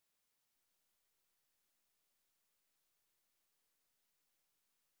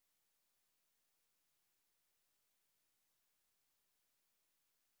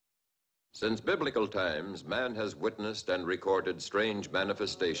Since biblical times, man has witnessed and recorded strange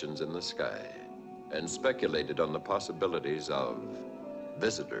manifestations in the sky and speculated on the possibilities of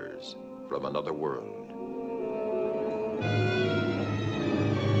visitors from another world.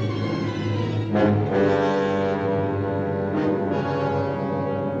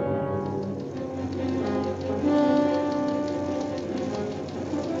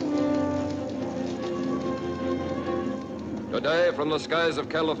 Today, from the skies of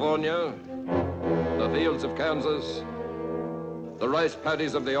California, the fields of Kansas, the rice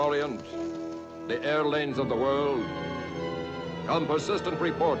paddies of the Orient, the air lanes of the world, come persistent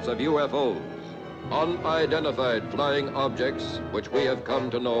reports of UFOs, unidentified flying objects which we have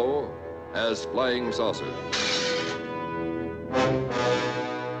come to know as flying saucers.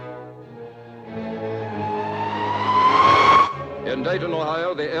 In Dayton,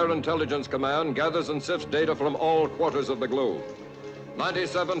 Ohio, the Air Intelligence Command gathers and sifts data from all quarters of the globe.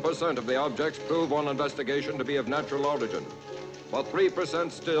 97% of the objects prove on investigation to be of natural origin, but 3%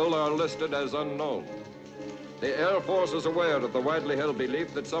 still are listed as unknown. The Air Force is aware of the widely held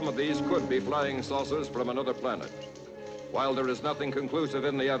belief that some of these could be flying saucers from another planet. While there is nothing conclusive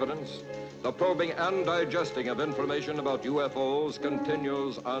in the evidence, the probing and digesting of information about UFOs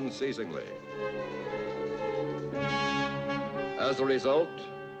continues unceasingly. As a result,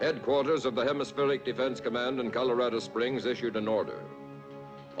 headquarters of the Hemispheric Defense Command in Colorado Springs issued an order.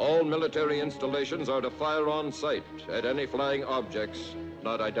 All military installations are to fire on sight at any flying objects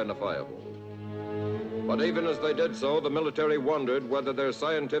not identifiable. But even as they did so, the military wondered whether their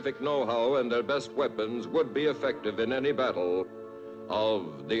scientific know-how and their best weapons would be effective in any battle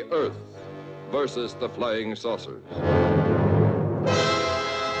of the Earth versus the flying saucers.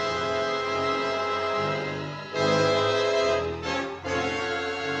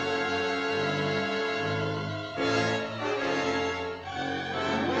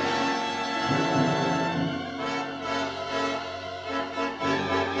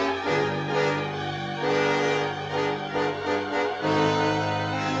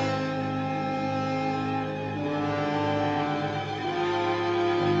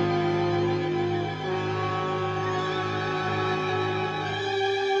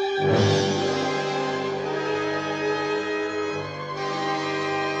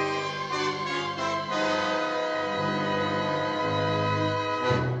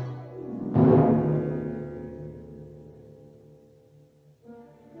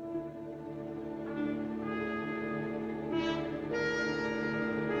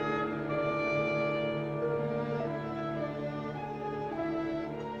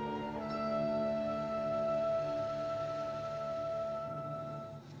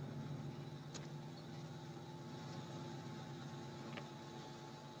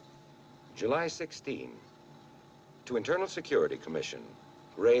 July 16. To Internal Security Commission,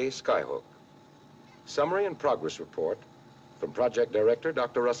 Ray Skyhook. Summary and progress report from Project Director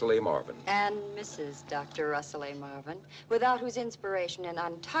Dr. Russell A. Marvin. And Mrs. Dr. Russell A. Marvin, without whose inspiration and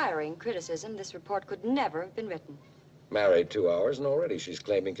untiring criticism, this report could never have been written. Married 2 hours, and already she's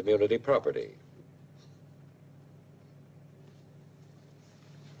claiming community property.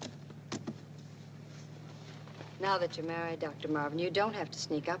 Now that you're married, Dr. Marvin, you don't have to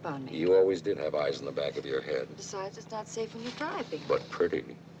sneak up on me. You always did have eyes in the back of your head. Besides, it's not safe when you're driving. But pretty.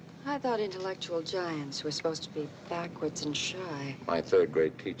 I thought intellectual giants were supposed to be backwards and shy. My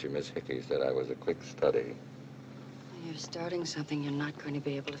third-grade teacher, Miss Hickey, said I was a quick study. Well, you're starting something you're not going to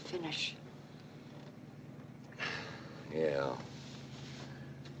be able to finish. Yeah.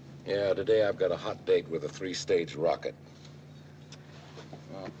 Yeah, today I've got a hot date with a 3-stage rocket.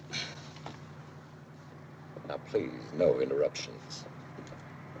 Well, now, please, no interruptions.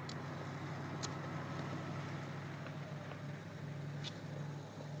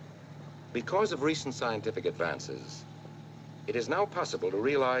 Because of recent scientific advances, it is now possible to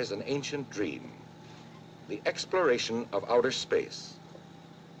realize an ancient dream, the exploration of outer space.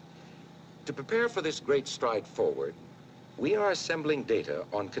 To prepare for this great stride forward, we are assembling data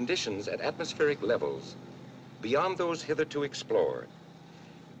on conditions at atmospheric levels beyond those hitherto explored.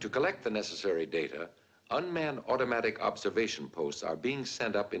 To collect the necessary data, unmanned automatic observation posts are being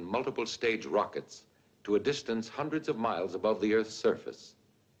sent up in multiple stage rockets to a distance hundreds of miles above the Earth's surface.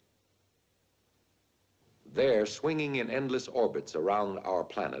 There, swinging in endless orbits around our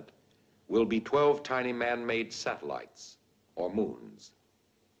planet, will be 12 tiny man-made satellites, or moons.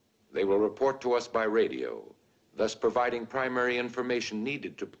 They will report to us by radio, thus providing primary information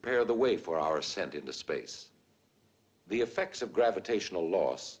needed to prepare the way for our ascent into space. The effects of gravitational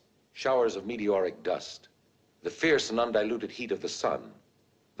loss, showers of meteoric dust, the fierce and undiluted heat of the sun,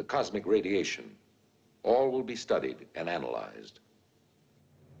 the cosmic radiation, all will be studied and analyzed.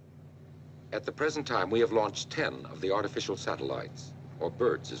 At the present time, we have launched 10 of the artificial satellites, or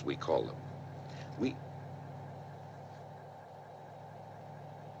birds as we call them.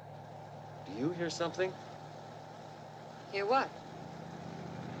 Do you hear something? Hear what?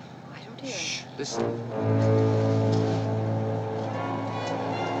 I don't hear. Shh, listen.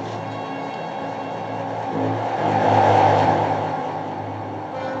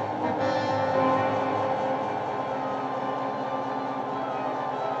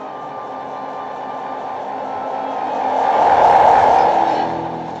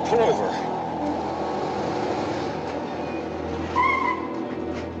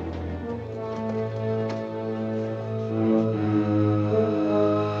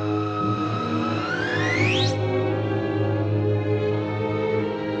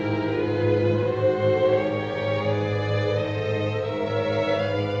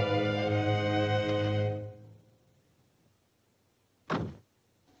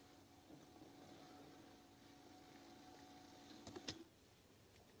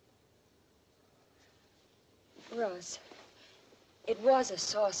 Russ, it was a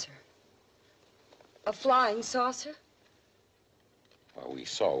saucer. A flying saucer? Well, we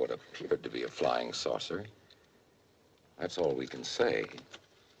saw what appeared to be a flying saucer. That's all we can say.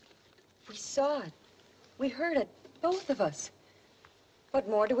 We saw it. We heard it, both of us. What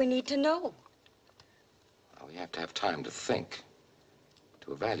more do we need to know? Well, we have to have time to think,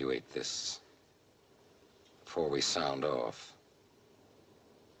 to evaluate this before we sound off.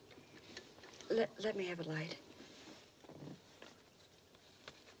 Let me have a light.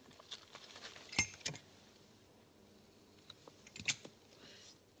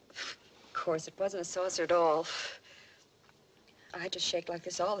 Of course, it wasn't a saucer at all. I just shake like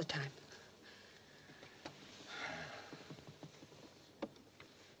this all the time.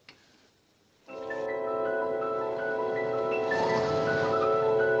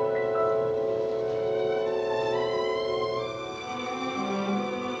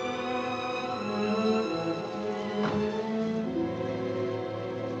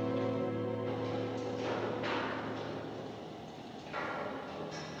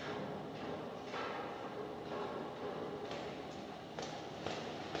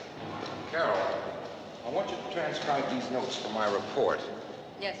 Carol, I want you to transcribe these notes for my report.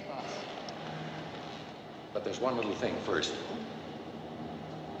 Yes, boss. But there's one little thing first.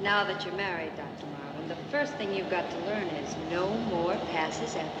 Now that you're married, Dr. Marlowe, the first thing you've got to learn is no more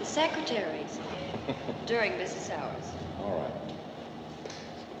passes at the secretaries during business hours. All right.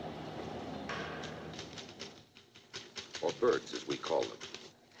 Or birds, as we call them.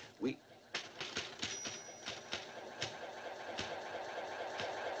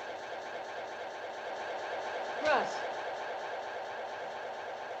 Russ.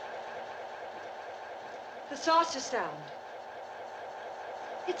 The saucer sound.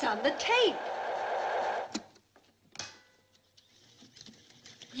 It's on the tape.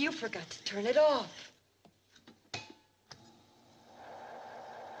 You forgot to turn it off.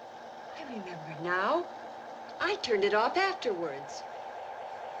 I remember now. I turned it off afterwards.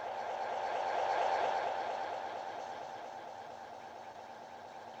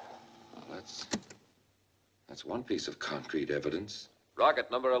 Well, that's one piece of concrete evidence.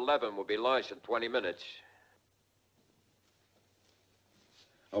 Rocket number 11 will be launched in 20 minutes.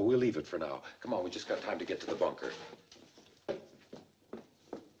 Oh, we'll leave it for now. Come on, we just got time to get to the bunker.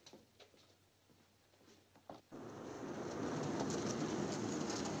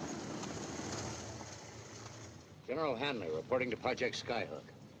 General Hanley reporting to Project Skyhook.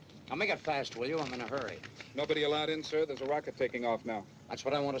 Now make it fast, will you? I'm in a hurry. Nobody allowed in, sir. There's a rocket taking off now. That's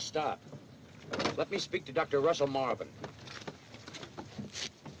what I want to stop. Let me speak to Dr. Russell Marvin.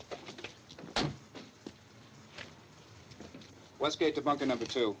 Westgate to bunker number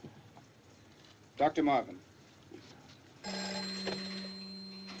 2. Dr. Marvin.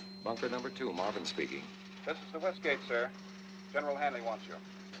 Bunker number 2, Marvin speaking. This is the Westgate, sir. General Hanley wants you.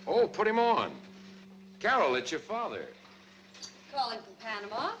 Oh, put him on. Carol, it's your father. Calling from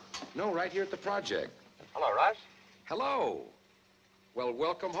Panama? No, right here at the project. Hello, Russ. Hello. Well,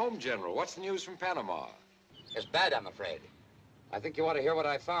 welcome home, General. What's the news from Panama? It's bad, I'm afraid. I think you ought to hear what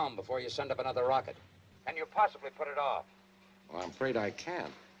I found before you send up another rocket. Can you possibly put it off? Well, I'm afraid I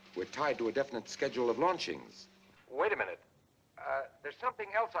can't. We're tied to a definite schedule of launchings. Wait a minute. There's something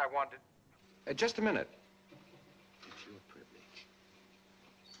else I wanted. Just a minute. It's your privilege.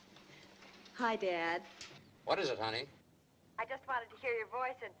 Hi, Dad. What is it, honey? I just wanted to hear your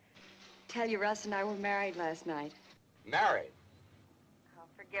voice and tell you Russ and I were married last night. Married? Oh,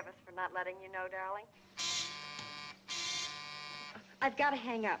 forgive us for not letting you know, darling. I've got to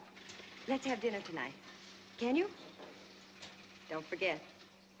hang up. Let's have dinner tonight. Can you? Don't forget.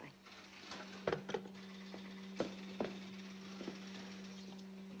 Bye.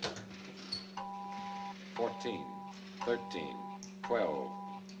 14, 13, 12,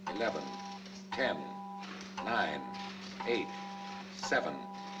 11, 10, 9, 8, 7,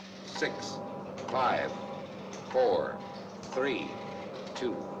 6, 5, 4, 3,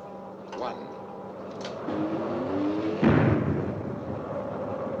 2, 1.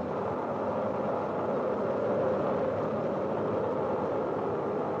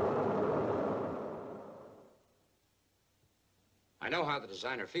 I know how the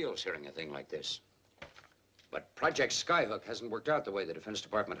designer feels hearing a thing like this. But Project Skyhook hasn't worked out the way the Defense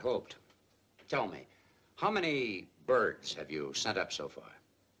Department hoped. Tell me, how many birds have you sent up so far?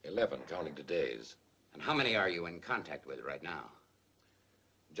 11, counting today's. And how many are you in contact with right now?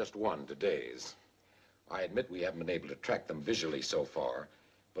 Just one, today's. I admit we haven't been able to track them visually so far,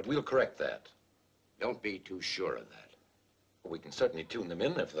 but we'll correct that. Don't be too sure of that. We can certainly tune them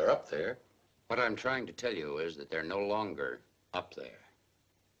in if they're up there. What I'm trying to tell you is that they're no longer up there.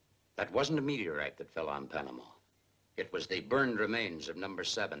 That wasn't a meteorite that fell on Panama. It was the burned remains of number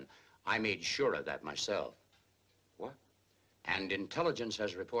 7. I made sure of that myself. What? And intelligence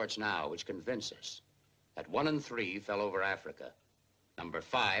has reports now which convince us that 1 and 3 fell over Africa, number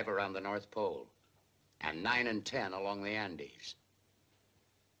 5 around the North Pole, and 9 and 10 along the Andes.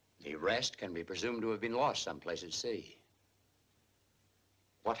 The rest can be presumed to have been lost someplace at sea.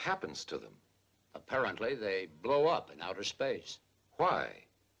 What happens to them? Apparently, they blow up in outer space. Why?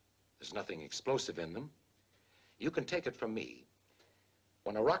 There's nothing explosive in them. You can take it from me.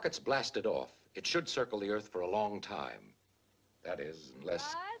 When a rocket's blasted off, it should circle the Earth for a long time. That is, unless...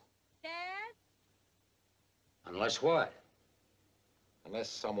 What? Dad? Unless what?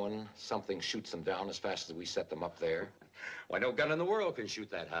 Unless something shoots them down as fast as we set them up there. Why, no gun in the world can shoot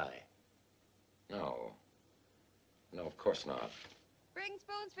that high. No. No, of course not. Bring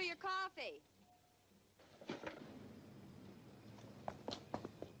spoons for your coffee.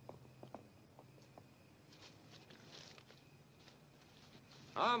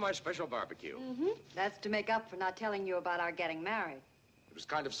 Ah, my special barbecue. That's to make up for not telling you about our getting married. It was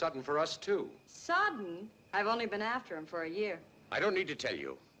kind of sudden for us, too. Sudden? I've only been after him for a year. I don't need to tell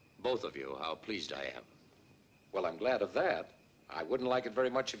you, both of you, how pleased I am. Well, I'm glad of that. I wouldn't like it very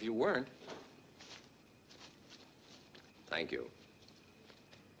much if you weren't. Thank you.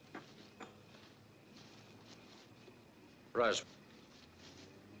 Russ,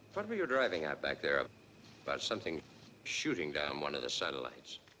 what were you driving at back there about something shooting down one of the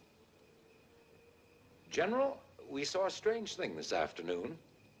satellites? General, we saw a strange thing this afternoon.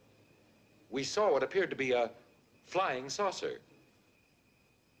 We saw what appeared to be a flying saucer.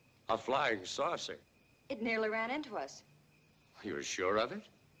 A flying saucer? It nearly ran into us. You're sure of it?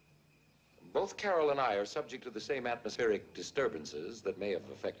 Both Carol and I are subject to the same atmospheric disturbances that may have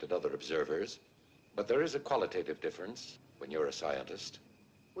affected other observers. But there is a qualitative difference when you're a scientist.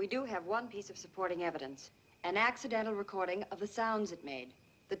 We do have one piece of supporting evidence. An accidental recording of the sounds it made.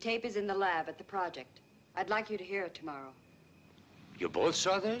 The tape is in the lab at the project. I'd like you to hear it tomorrow. You both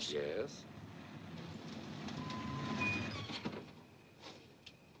saw this? Yes.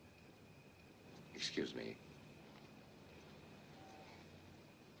 Excuse me.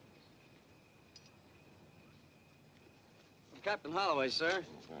 Captain Holloway, sir.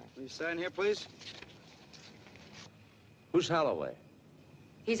 Will you sign here, please? Who's Holloway?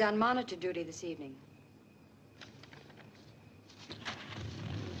 He's on monitor duty this evening.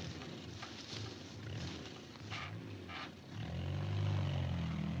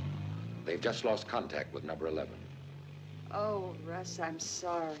 They've just lost contact with number 11. Oh, Russ, I'm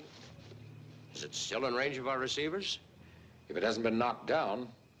sorry. Is it still in range of our receivers? If it hasn't been knocked down,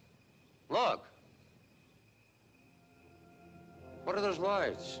 Look. What are those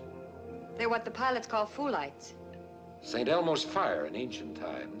lights? They're what the pilots call foolites. St. Elmo's fire in ancient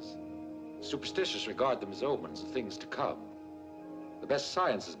times. Superstitious regard them as omens of things to come. The best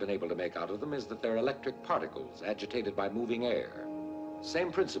science has been able to make out of them is that they're electric particles agitated by moving air.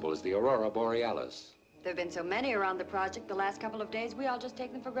 Same principle as the aurora borealis. There have been so many around the project the last couple of days, we all just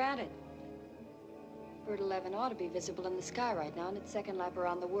take them for granted. Bird 11 ought to be visible in the sky right now in its second lap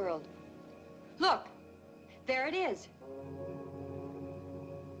around the world. Look! There it is.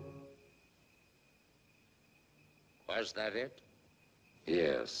 Was that it?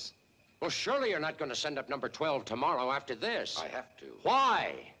 Yes, Well, surely you're not going to send up number 12 tomorrow after this. I have to.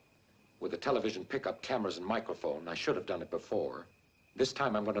 Why? With the television pickup cameras and microphone, I should have done it before. This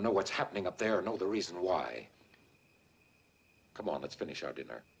time I'm going to know what's happening up there and know the reason why. Come on, let's finish our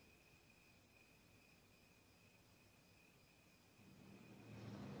dinner.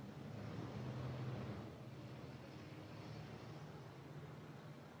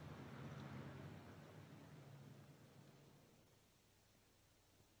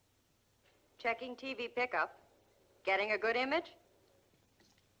 Checking TV pickup. Getting a good image?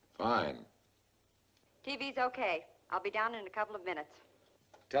 Fine. TV's okay. I'll be down in a couple of minutes.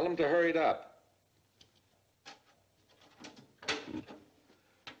 Tell him to hurry it up.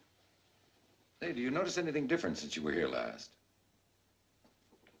 Hey, do you notice anything different since you were here last?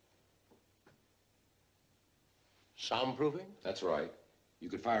 Soundproofing? That's right. You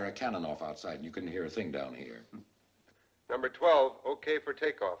could fire a cannon off outside and you couldn't hear a thing down here. Number 12, okay for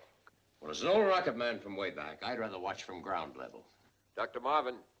takeoff. Well, as an old rocket man from way back, I'd rather watch from ground level. Dr.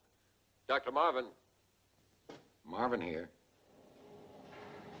 Marvin. Dr. Marvin. Marvin here.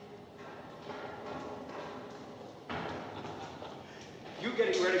 You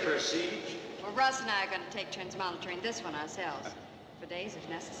getting ready for a siege? Well, Russ and I are going to take turns monitoring this one ourselves. For days if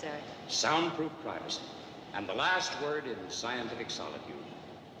necessary. Soundproof privacy. And the last word in scientific solitude.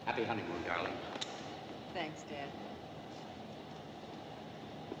 Happy honeymoon, darling. Thanks, Dad.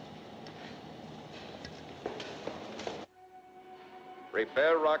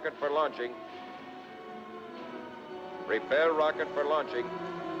 Prepare rocket for launching. Prepare rocket for launching.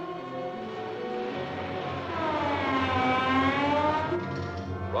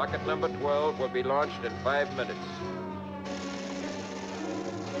 Rocket number 12 will be launched in 5 minutes.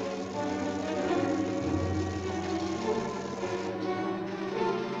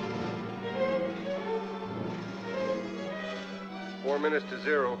 Four minutes to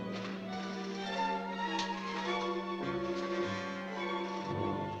zero.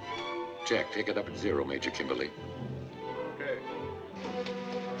 Check. Take it up at 0, Major Kimberly. Okay.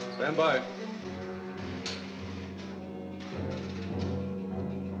 Stand by.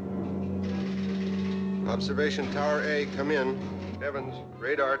 Observation Tower A, come in. Evans,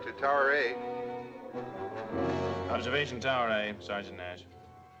 radar to Tower A. Observation Tower A, Sergeant Nash.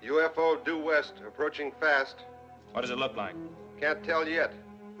 UFO due west, approaching fast. What does it look like? Can't tell yet.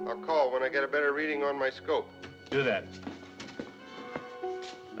 I'll call when I get a better reading on my scope. Do that.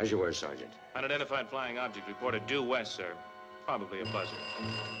 As you were, Sergeant. Unidentified flying object reported due west, sir. Probably a buzzer.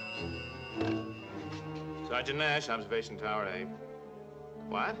 Sergeant Nash, Observation Tower A.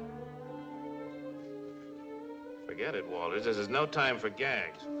 What? Forget it, Walters. This is no time for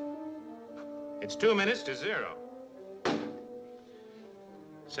gags. It's 2 minutes to 0.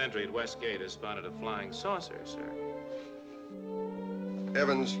 Sentry at West Gate has spotted a flying saucer, sir.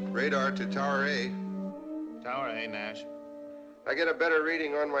 Evans, radar to Tower A. Tower A, Nash. I get a better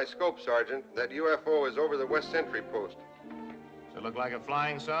reading on my scope, Sergeant. That UFO is over the west sentry post. Does it look like a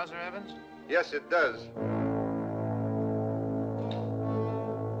flying saucer, Evans? Yes, it does.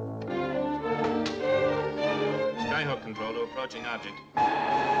 Skyhook control to approaching object.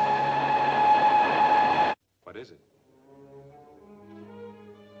 What is it?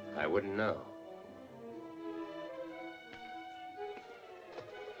 I wouldn't know.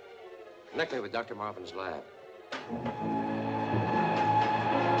 Connect me with Dr. Marvin's lab.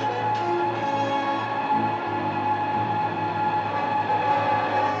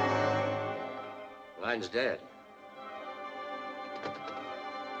 Line's dead.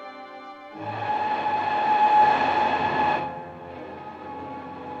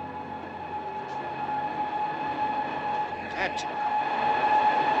 Attention.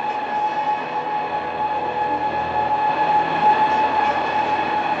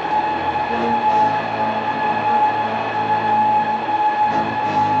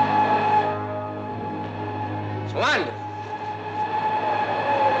 It's landed.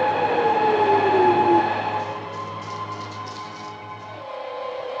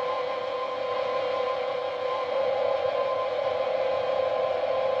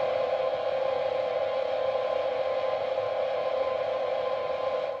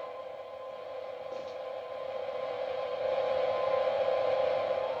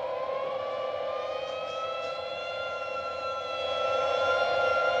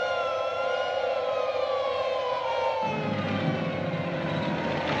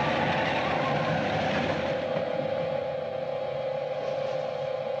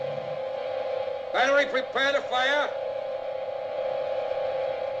 Battery, prepare to fire.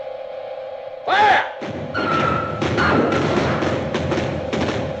 Fire!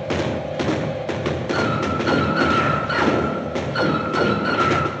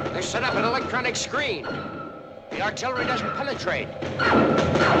 They set up an electronic screen. The artillery doesn't penetrate.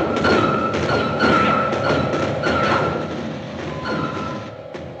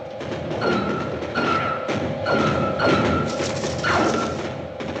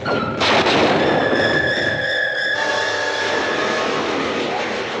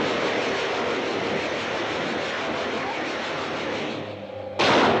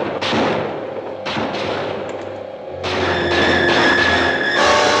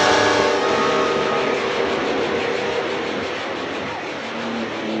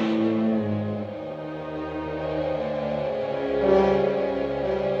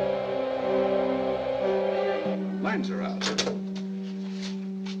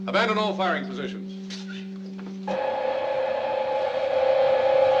 Abandon all firing positions.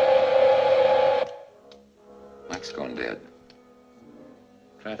 Mike's gone dead.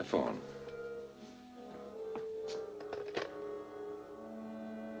 Try the phone.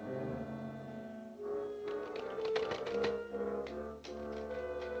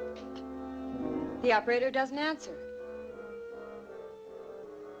 The operator doesn't answer.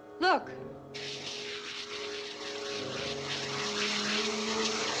 Look.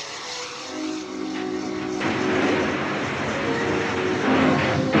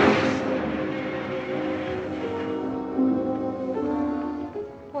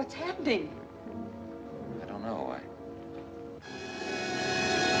 What's happening? I don't know.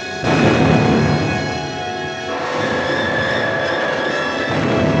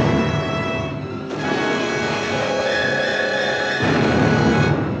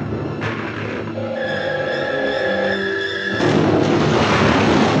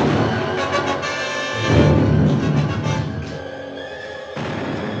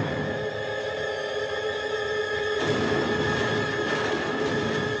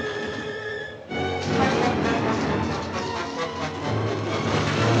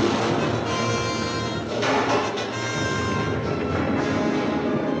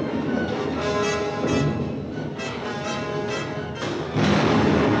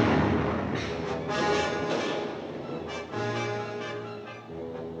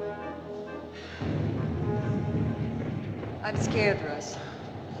 I'm scared, Russ.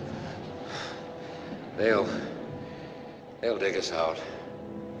 They'll dig us out.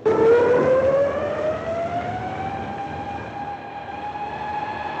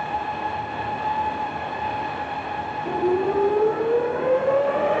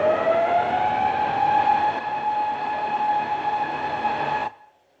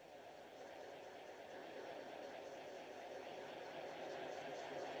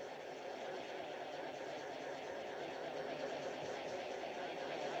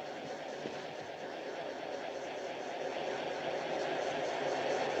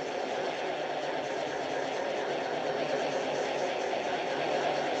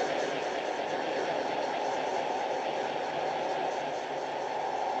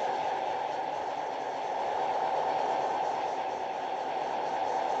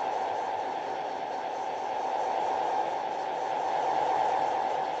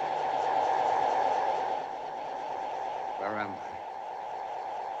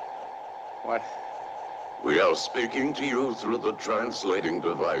 What? We are speaking to you through the translating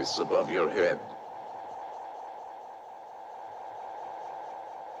device above your head.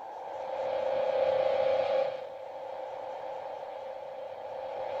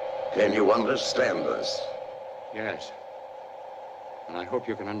 Can you understand us? Yes. And I hope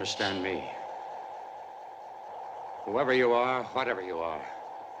you can understand me. Whoever you are, whatever you are,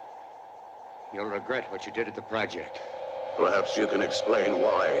 you'll regret what you did at the project. Perhaps you can explain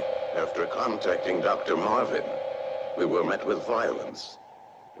why, after contacting Dr. Marvin, we were met with violence.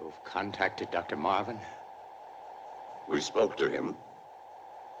 You've contacted Dr. Marvin? We spoke to him.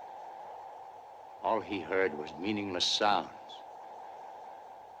 All he heard was meaningless sounds.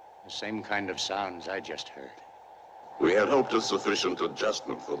 The same kind of sounds I just heard. We had hoped a sufficient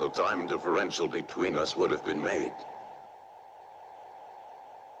adjustment for the time differential between us would have been made.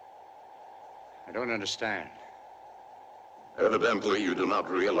 I don't understand. Evidently, you do not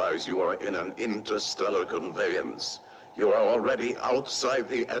realize you are in an interstellar conveyance. You are already outside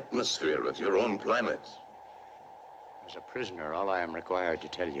the atmosphere of your own planet. As a prisoner, all I am required to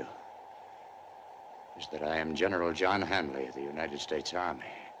tell you is that I am General John Hanley of the United States Army.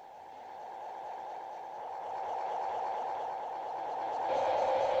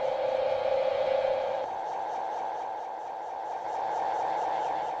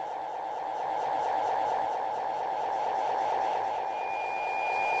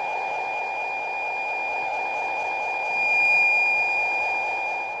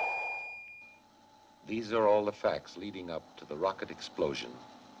 These are all the facts leading up to the rocket explosion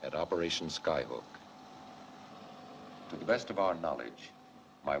at Operation Skyhook. To the best of our knowledge,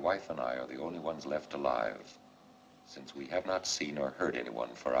 my wife and I are the only ones left alive, since we have not seen or heard anyone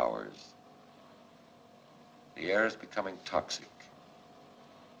for hours. The air is becoming toxic.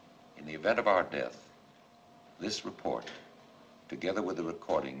 In the event of our death, this report, together with the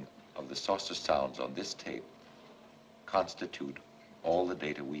recording of the saucer sounds on this tape, constitute all the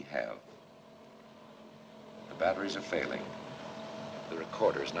data we have. The batteries are failing. The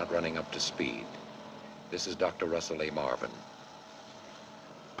recorder's not running up to speed. This is Dr. Russell A. Marvin.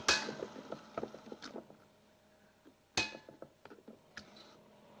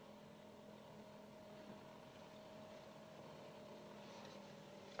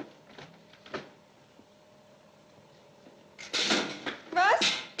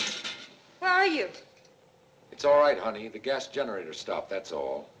 It's all right, honey. The gas generator stopped, that's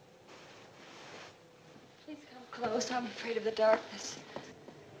all. Please come close. I'm afraid of the darkness.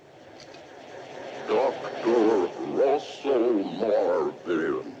 Dr. Russell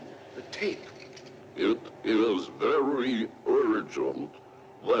Marvin. The tape. It is very urgent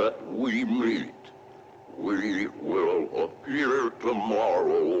that we meet. We will appear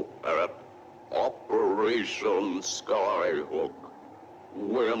tomorrow at Operation Skyhook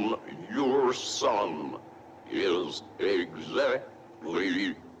when your son is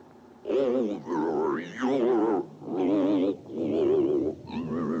exactly over your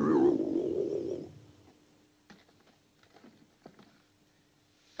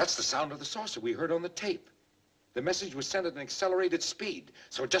That's the sound of the saucer we heard on the tape. The message was sent at an accelerated speed,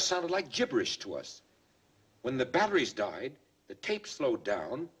 so it just sounded like gibberish to us. When the batteries died, the tape slowed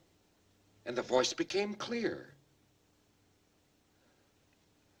down, and the voice became clear.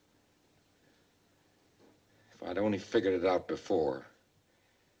 If I'd only figured it out before,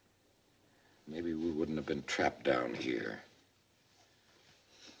 maybe we wouldn't have been trapped down here.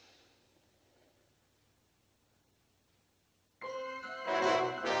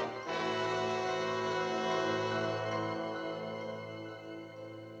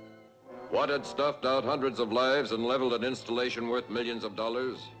 What had stuffed out hundreds of lives and leveled an installation worth millions of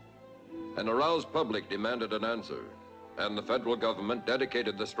dollars? An aroused public demanded an answer, and the federal government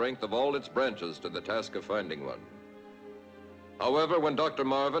dedicated the strength of all its branches to the task of finding one. However, when Dr.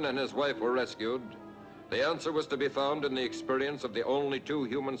 Marvin and his wife were rescued, the answer was to be found in the experience of the only two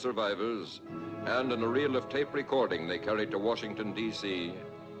human survivors and in a reel of tape recording they carried to Washington, D.C.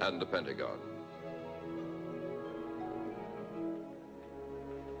 and the Pentagon.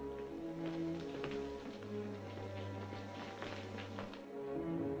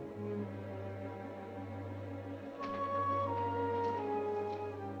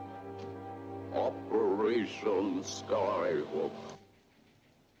 Operation Skyhook.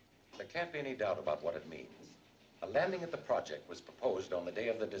 There can't be any doubt about what it means. A landing at the project was proposed on the day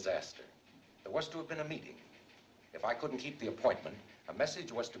of the disaster. There was to have been a meeting. If I couldn't keep the appointment, a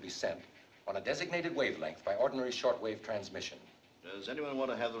message was to be sent on a designated wavelength by ordinary shortwave transmission. Does anyone want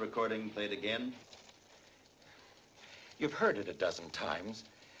to have the recording played again? You've heard it a dozen times.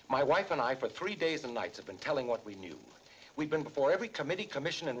 My wife and I, for 3 days and nights, have been telling what we knew. We've been before every committee,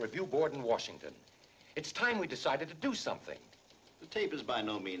 commission, and review board in Washington. It's time we decided to do something. The tape is by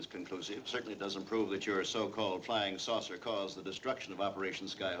no means conclusive. Certainly doesn't prove that your so-called flying saucer caused the destruction of Operation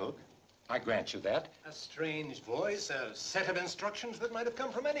Skyhook. I grant you that. A strange voice, a set of instructions that might have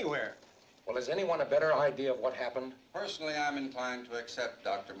come from anywhere. Well, has anyone a better idea of what happened? Personally, I'm inclined to accept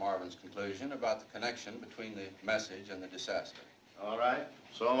Dr. Marvin's conclusion about the connection between the message and the disaster. All right,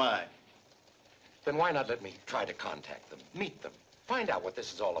 so am I. Then why not let me try to contact them, meet them, find out what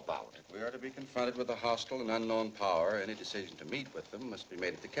this is all about? If we are to be confronted with a hostile and unknown power, any decision to meet with them must be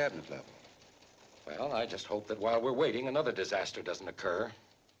made at the cabinet level. Well, I just hope that while we're waiting, another disaster doesn't occur.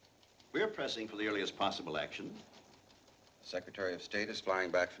 We're pressing for the earliest possible action. The Secretary of State is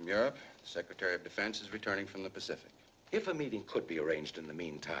flying back from Europe. The Secretary of Defense is returning from the Pacific. If a meeting could be arranged in the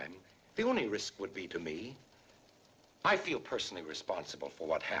meantime, the only risk would be to me. I feel personally responsible for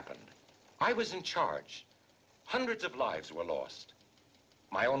what happened. I was in charge. Hundreds of lives were lost.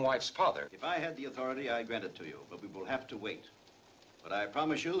 My own wife's father. If I had the authority, I'd grant it to you, but we will have to wait. But I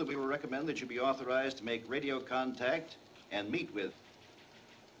promise you that we will recommend that you be authorized to make radio contact and meet with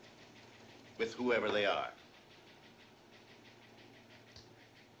whoever they are.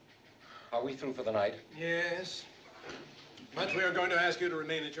 Are we through for the night? Yes. But we are going to ask you to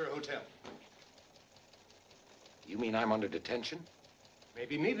remain at your hotel. You mean I'm under detention? May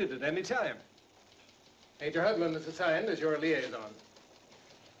be needed at any time. Major Hudlin is assigned as your liaison.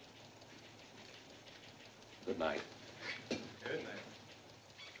 Good night. Good night.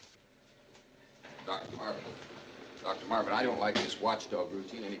 Dr. Marvin. Dr. Marvin, I don't like this watchdog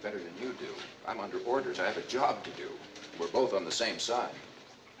routine any better than you do. I'm under orders. I have a job to do. We're both on the same side.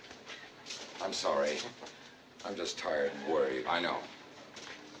 I'm sorry. I'm just tired and worried. I know.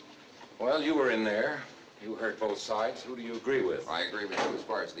 Well, you were in there. You heard both sides. Who do you agree with? I agree with you as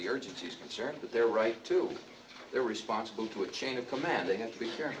far as the urgency is concerned, but they're right, too. They're responsible to a chain of command. They have to be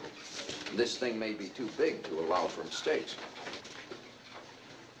careful. And this thing may be too big to allow for mistakes.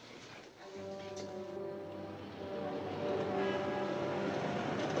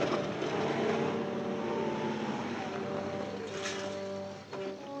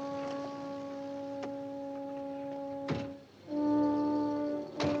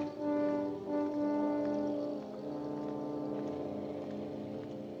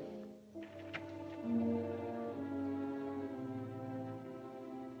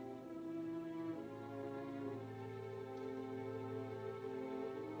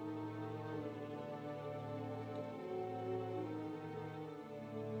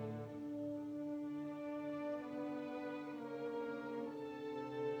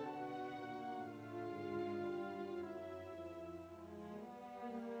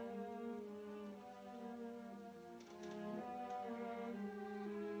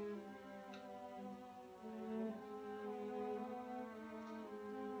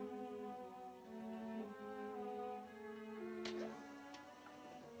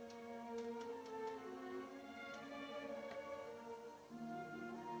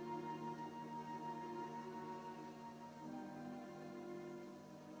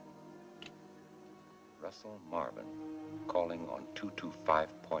 Russell Marvin, calling on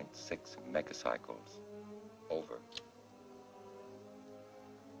 225.6 megacycles. Over.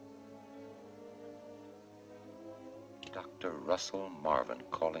 Dr. Russell Marvin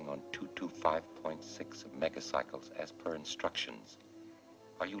calling on 225.6 megacycles as per instructions.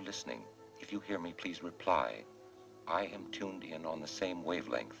 Are you listening? If you hear me, please reply. I am tuned in on the same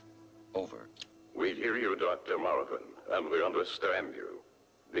wavelength. Over. We hear you, Dr. Marvin, and we understand you.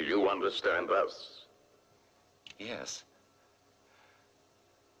 Do you understand us? Yes.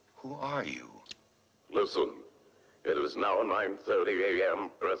 Who are you? Listen, it is now 9:30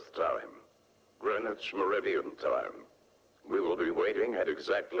 a.m. Earth time, Greenwich Meridian time. We will be waiting at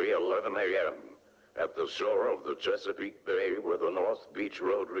exactly 11 a.m. at the shore of the Chesapeake Bay where the North Beach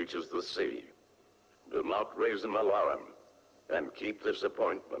Road reaches the sea. Do not raise an alarm, and keep this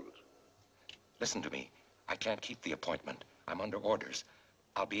appointment. Listen to me. I can't keep the appointment. I'm under orders.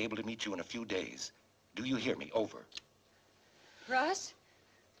 I'll be able to meet you in a few days. Do you hear me? Over. Russ?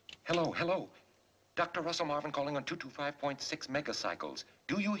 Hello, hello. Dr. Russell Marvin calling on 225.6 megacycles.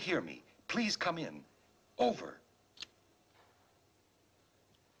 Do you hear me? Please come in. Over.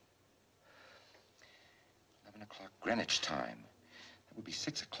 11 o'clock Greenwich time. That would be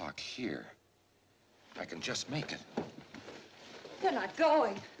 6 o'clock here. If I can just make it. You're not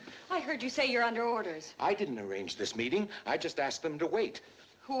going. I heard you say you're under orders. I didn't arrange this meeting. I just asked them to wait.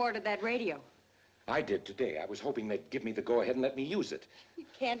 Who ordered that radio? I did today. I was hoping they'd give me the go-ahead and let me use it. You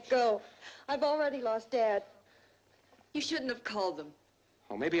can't go. I've already lost Dad. You shouldn't have called them.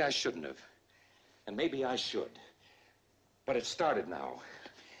 Oh, maybe I shouldn't have. And maybe I should. But it started now.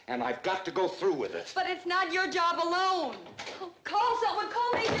 And I've got to go through with it. But it's not your job alone. Oh, call someone.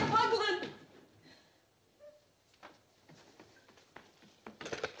 Call Major Hugland.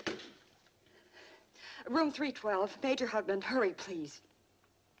 Room 312. Major Hugland, hurry, please.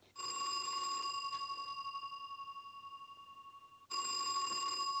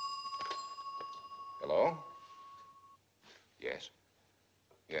 Hello? Yes.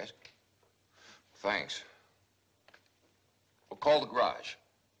 Yes? Thanks. Well, call the garage.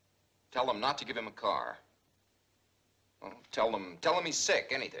 Tell them not to give him a car. Well, tell them he's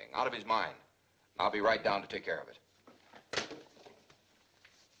sick, anything, out of his mind. I'll be right down to take care of it.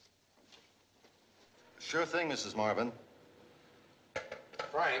 Sure thing, Mrs. Marvin.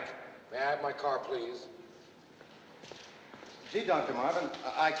 Frank, may I have my car, please? Gee, Dr. Marvin,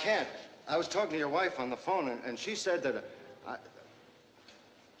 I can't. I was talking to your wife on the phone, and she said that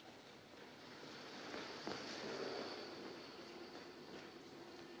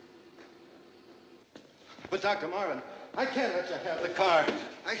But, Dr. Marvin, I can't let you have the car.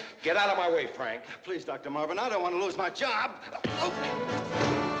 Get out of my way, Frank. Please, Dr. Marvin, I don't want to lose my job.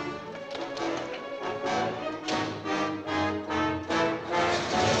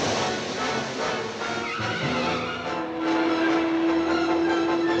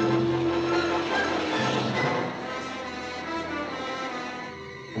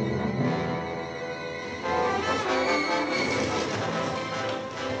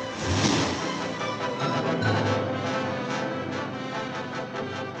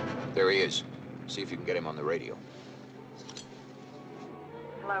 There he is. See if you can get him on the radio.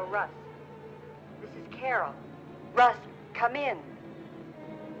 Hello, Russ. This is Carol. Russ, come in.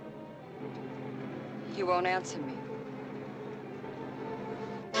 You won't answer me.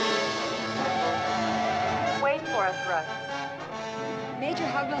 Wait for us, Russ. Major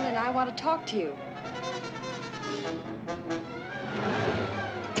Hugland and I want to talk to you.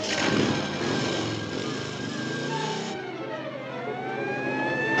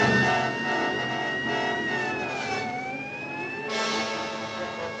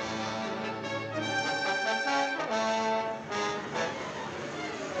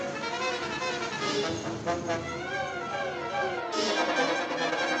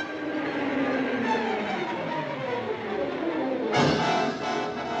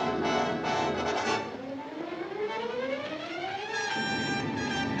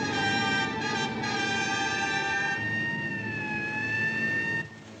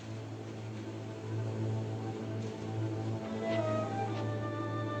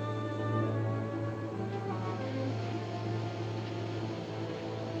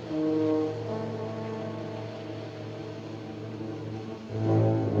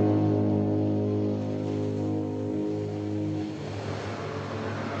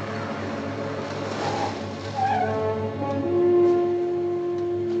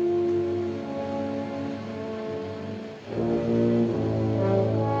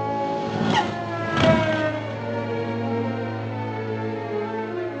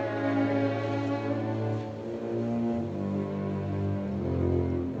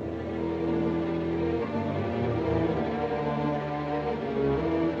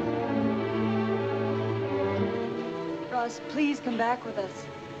 must please come back with us.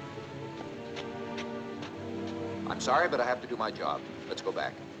 I'm sorry, but I have to do my job. Let's go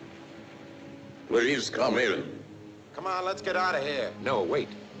back. Please come in. Come on, let's get out of here. No, wait.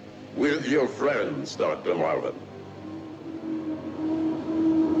 With your friends, Dr. Marvin.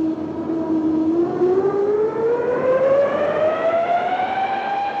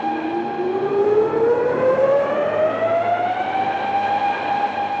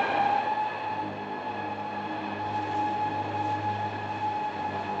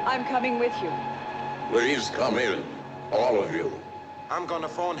 I'm coming with you. Please come in, all of you. I'm going to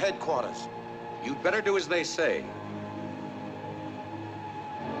phone headquarters. You'd better do as they say.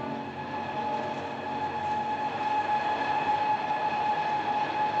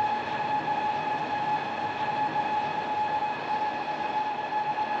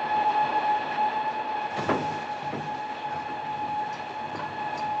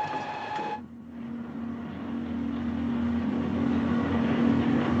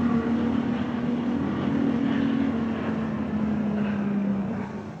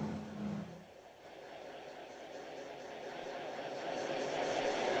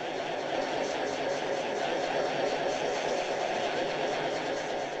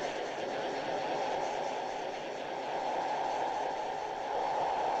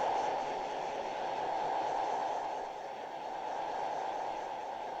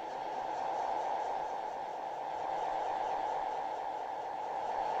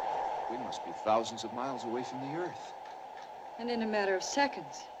 We must be thousands of miles away from the Earth. And in a matter of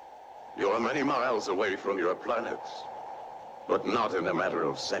seconds. You are many miles away from your planets, but not in a matter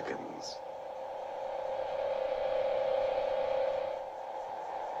of seconds.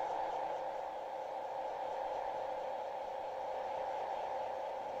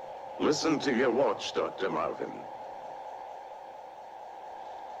 Listen to your watch, Dr. Marvin.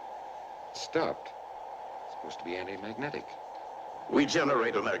 Stopped. It's supposed to be anti-magnetic. We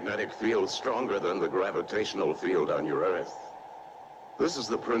generate a magnetic field stronger than the gravitational field on your Earth. This is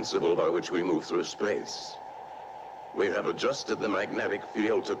the principle by which we move through space. We have adjusted the magnetic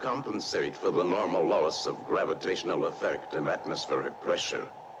field to compensate for the normal loss of gravitational effect and atmospheric pressure.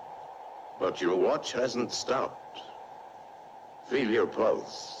 But your watch hasn't stopped. Feel your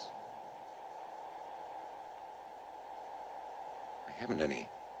pulse. I haven't any.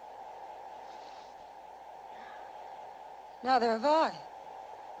 Neither have I.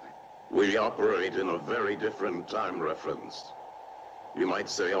 We operate in a very different time reference. You might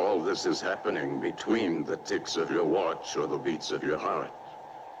say all this is happening between the ticks of your watch or the beats of your heart.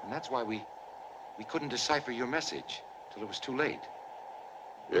 And that's why we couldn't decipher your message till it was too late.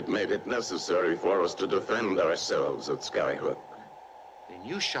 It made it necessary for us to defend ourselves at Skyhook. Then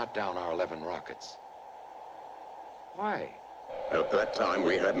you shot down our 11 rockets. Why? At that time,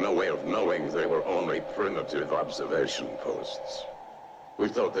 we had no way of knowing they were only primitive observation posts. We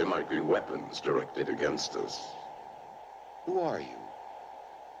thought they might be weapons directed against us. Who are you?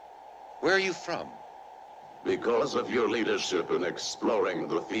 Where are you from? Because of your leadership in exploring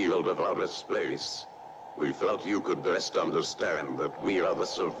the field of outer space, we felt you could best understand that we are the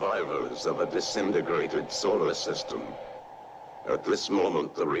survivors of a disintegrated solar system. At this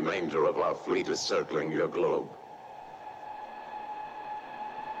moment, the remainder of our fleet is circling your globe.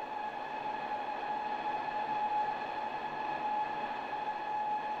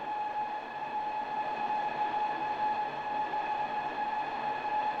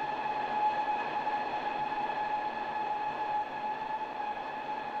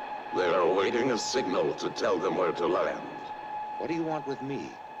 A signal to tell them where to land. What do you want with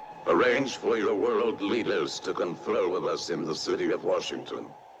me? Arrange for your world leaders to confer with us in the city of Washington.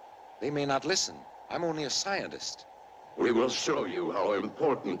 They may not listen. I'm only a scientist. We will show you how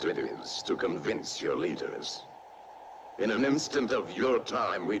important it is to convince your leaders. In an instant of your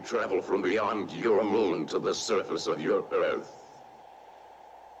time, we travel from beyond your moon to the surface of your Earth.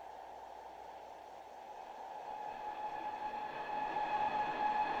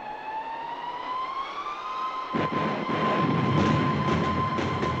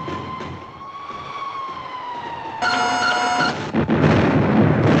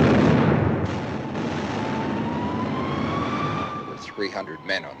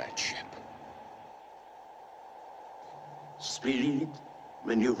 Men on that ship. Speed,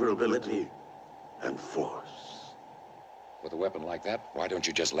 maneuverability, and force. With a weapon like that, why don't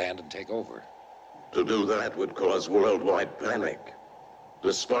you just land and take over? To do that would cause worldwide panic.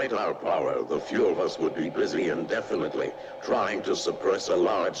 Despite our power, the few of us would be busy indefinitely trying to suppress a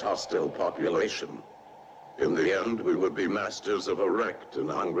large hostile population. In the end, we would be masters of a wrecked and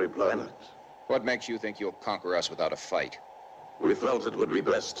hungry planet. What makes you think you'll conquer us without a fight? We felt it would be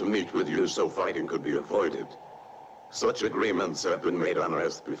best to meet with you so fighting could be avoided. Such agreements have been made on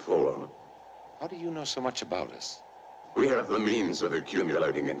Earth before. How do you know so much about us? We have the means of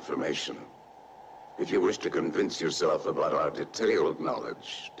accumulating information. If you wish to convince yourself about our detailed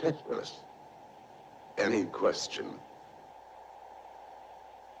knowledge, test us. Any question?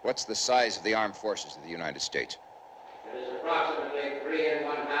 What's the size of the armed forces of the United States? It is approximately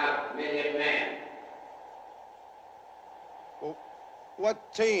 3.5 million men. Well,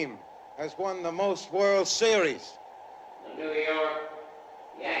 what team has won the most World Series? The New York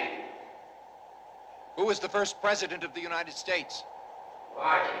Yankees. Who was the first president of the United States?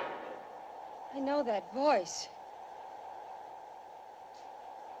 Washington. I know that voice.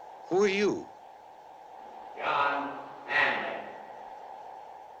 Who are you? John Hanley.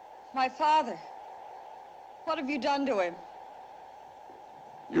 My father. What have you done to him?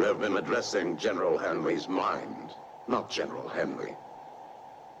 You have been addressing General Hanley's mind, not General Henley.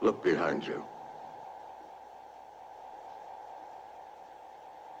 Look behind you.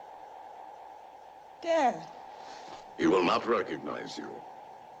 Dad. He will not recognize you.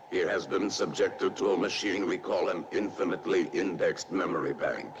 He has been subjected to a machine we call an infinitely indexed memory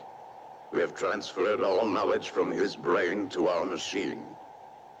bank. We have transferred all knowledge from his brain to our machine.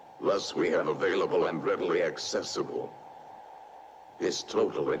 Thus, we have available and readily accessible his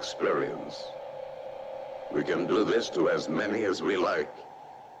total experience. We can do this to as many as we like,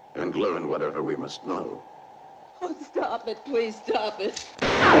 and learn whatever we must know. Oh, stop it. Please stop it. Put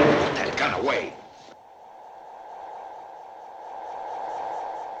that gun away.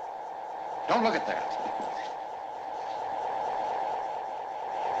 Don't look at that.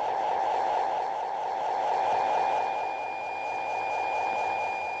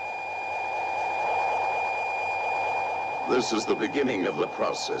 This is the beginning of the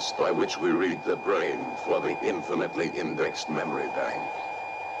process by which we read the brain for the infinitely indexed memory bank.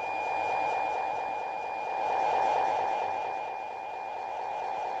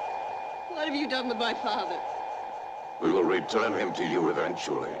 What have you done with my father? We will return him to you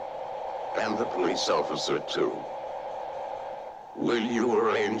eventually. And the police officer, too. Will you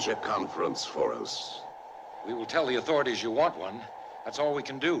arrange a conference for us? We will tell the authorities you want one. That's all we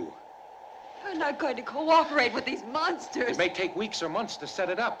can do. You're not going to cooperate with these monsters. It may take weeks or months to set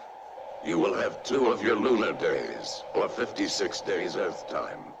it up. You will have 2 of your lunar days, or 56 days Earth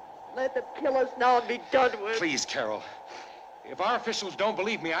time. Let them kill us now and be done with. Please, Carol. If our officials don't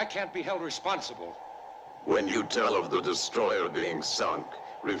believe me, I can't be held responsible. When you tell of the destroyer being sunk,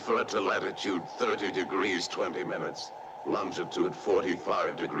 refer to latitude 30 degrees 20 minutes, longitude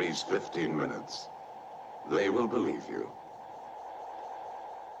 45 degrees 15 minutes. They will believe you.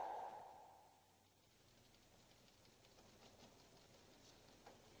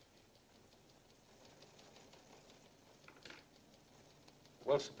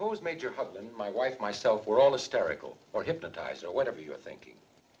 Well, suppose Major Hugland, my wife, myself, were all hysterical, or hypnotized, or whatever you're thinking.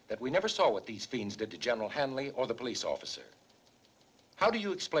 That we never saw what these fiends did to General Hanley or the police officer. How do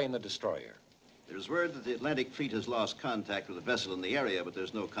you explain the destroyer? There's word that the Atlantic Fleet has lost contact with a vessel in the area, but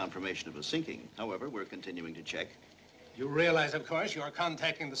there's no confirmation of a sinking. However, we're continuing to check. You realize, of course, your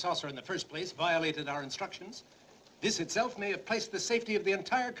contacting the saucer in the first place violated our instructions. This itself may have placed the safety of the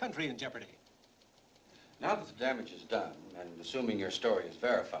entire country in jeopardy. Now that the damage is done, and assuming your story is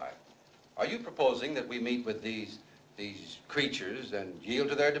verified, are you proposing that we meet with these creatures and yield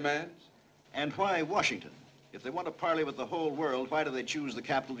to their demands? And why Washington? If they want to parley with the whole world, why do they choose the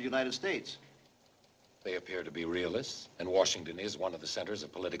capital of the United States? They appear to be realists, and Washington is one of the centers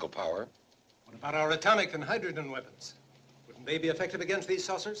of political power. What about our atomic and hydrogen weapons? Wouldn't they be effective against these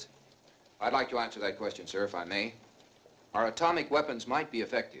saucers? I'd like to answer that question, sir, if I may. Our atomic weapons might be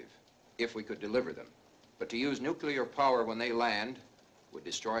effective if we could deliver them. But to use nuclear power when they land would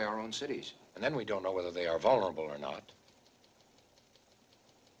destroy our own cities. And then we don't know whether they are vulnerable or not.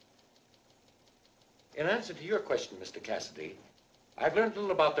 In answer to your question, Mr. Cassidy, I've learned a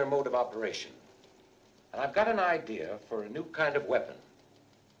little about their mode of operation. And I've got an idea for a new kind of weapon.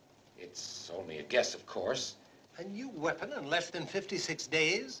 It's only a guess, of course. A new weapon in less than 56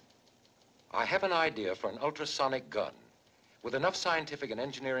 days? I have an idea for an ultrasonic gun. With enough scientific and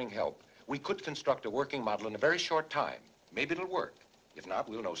engineering help, we could construct a working model in a very short time. Maybe it'll work. If not,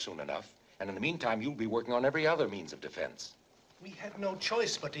 we'll know soon enough. And in the meantime, you'll be working on every other means of defense. We have no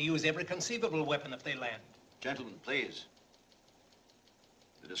choice but to use every conceivable weapon if they land. Gentlemen, please.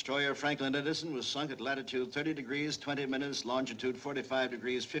 The destroyer Franklin Edison was sunk at latitude 30 degrees 20 minutes, longitude 45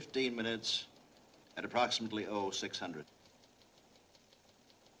 degrees 15 minutes, at approximately 0600.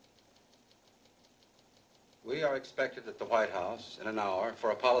 We are expected at the White House in an hour for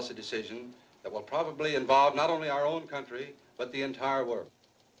a policy decision that will probably involve not only our own country, but the entire world.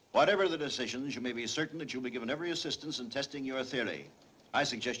 Whatever the decisions, you may be certain that you'll be given every assistance in testing your theory. I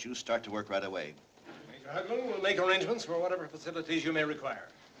suggest you start to work right away. Major Hudlin will make arrangements for whatever facilities you may require.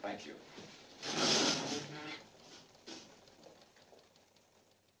 Thank you.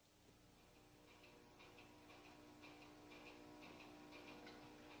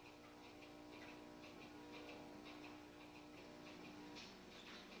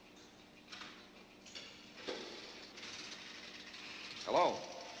 Hello.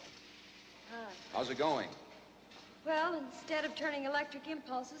 How's it going? Well, instead of turning electric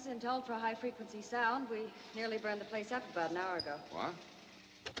impulses into ultra-high frequency sound, we nearly burned the place up about an hour ago. What?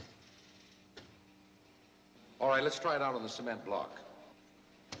 All right, let's try it out on the cement block.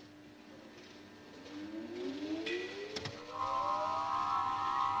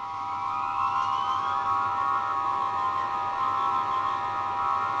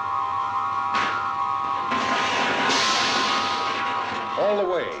 All the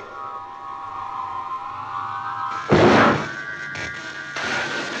way.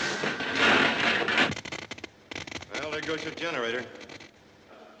 Well, there goes your generator.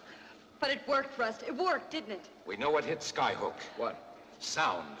 But it worked, Rust. It worked, didn't it? We know what hit Skyhook. What?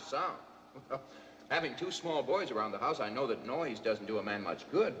 Sound. Sound. Well, having two small boys around the house, I know that noise doesn't do a man much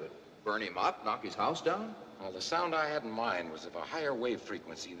good, but burn him up, knock his house down? Well, the sound I had in mind was of a higher wave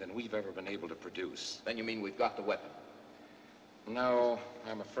frequency than we've ever been able to produce. Then you mean we've got the weapon? No,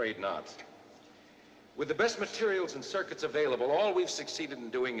 I'm afraid not. With the best materials and circuits available, all we've succeeded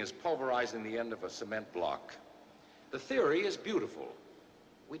in doing is pulverizing the end of a cement block. The theory is beautiful.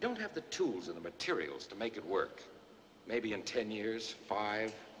 We don't have the tools and the materials to make it work. Maybe in 10 years,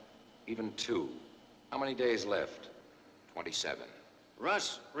 5, even 2. How many days left? 27.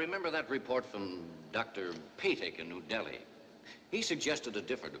 Russ, remember that report from Dr. Patek in New Delhi? He suggested a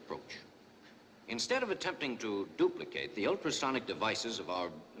different approach. Instead of attempting to duplicate the ultrasonic devices of our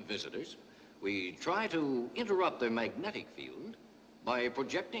visitors, we try to interrupt their magnetic field by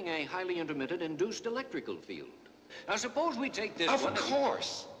projecting a highly intermittent induced electrical field. Now, suppose we take this one... Of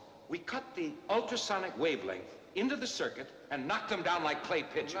course! We cut the ultrasonic wavelength into the circuit and knock them down like clay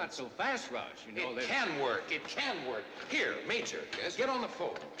pigeons. Not so fast, Russ. You know It can work. It can work. Here, Major, get on the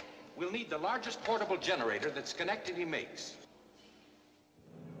phone. We'll need the largest portable generator that Schenectady makes.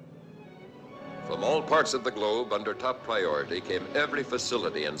 From all parts of the globe, under top priority, came every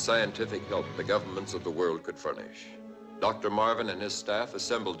facility and scientific help the governments of the world could furnish. Dr. Marvin and his staff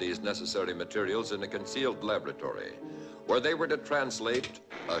assembled these necessary materials in a concealed laboratory, where they were to translate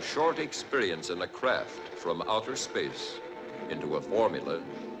a short experience in a craft from outer space into a formula,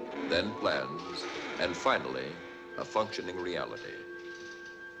 then plans, and finally, a functioning reality.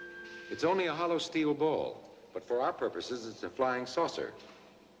 It's only a hollow steel ball, but for our purposes, it's a flying saucer.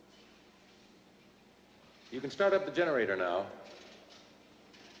 You can start up the generator now.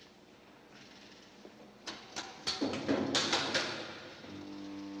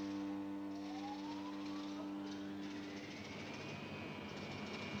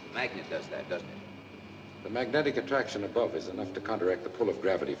 The magnet does that, doesn't it? The magnetic attraction above is enough to counteract the pull of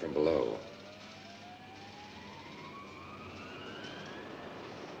gravity from below.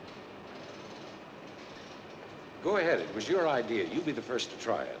 Go ahead. It was your idea. You be the first to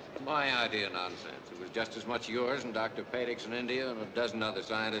try it. My idea, nonsense. It was just as much yours and Dr. Patek's in India and a dozen other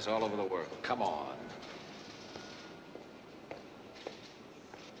scientists all over the world. Come on.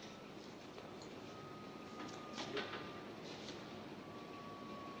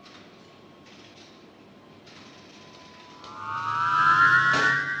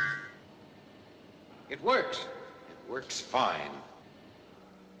 It works. It works fine.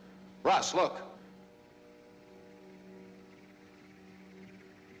 Russ, look.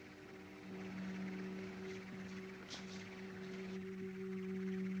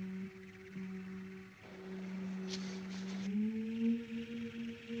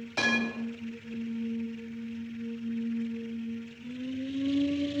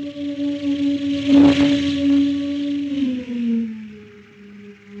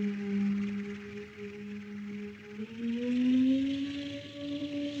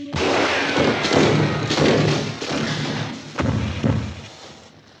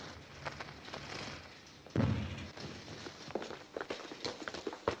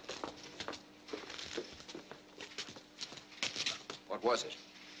 What was it?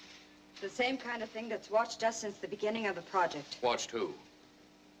 The same kind of thing that's watched us since the beginning of the project. Watched who?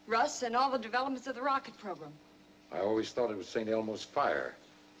 Russ and all the developments of the rocket program. I always thought it was St. Elmo's fire.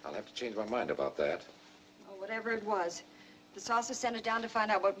 I'll have to change my mind about that. Well, whatever it was, the saucer sent it down to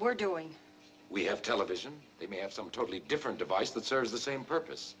find out what we're doing. We have television. They may have some totally different device that serves the same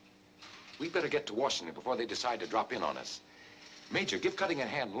purpose. We better get to Washington before they decide to drop in on us. Major, give Cutting a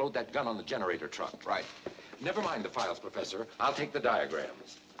hand and load that gun on the generator truck. Right. Never mind the files, Professor. I'll take the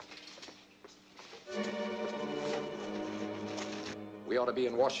diagrams. We ought to be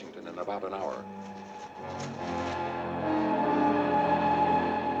in Washington in about an hour.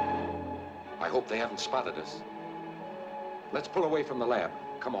 I hope they haven't spotted us. Let's pull away from the lab.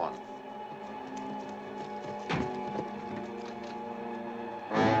 Come on.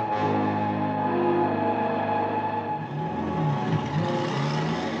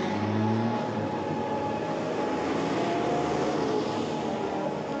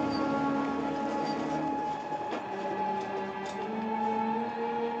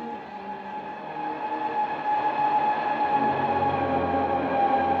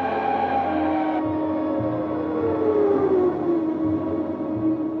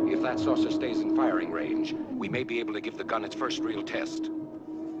 If that saucer stays in firing range, we may be able to give the gun its first real test.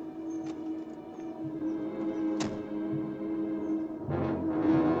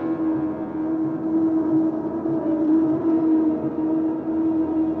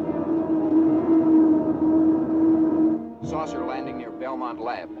 Saucer landing near Belmont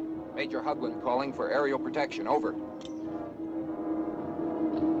Lab. Major Hugland calling for aerial protection. Over.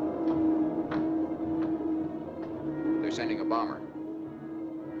 They're sending a bomber.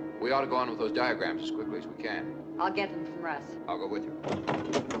 We ought to go on with those diagrams as quickly as we can. I'll get them from Russ. I'll go with you.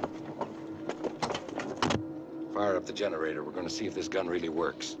 Fire up the generator. We're going to see if this gun really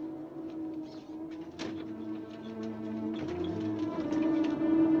works.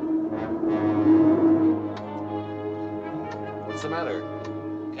 What's the matter?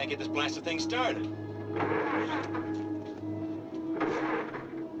 Can't get this blasted thing started.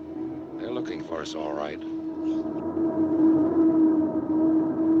 They're looking for us, all right.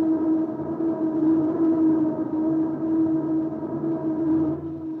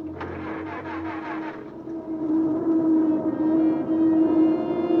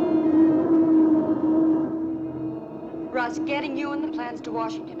 Russ, getting you and the plans to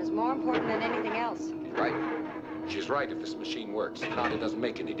Washington is more important than anything else. Right. She's right if this machine works. If not, it doesn't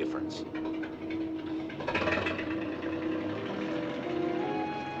make any difference.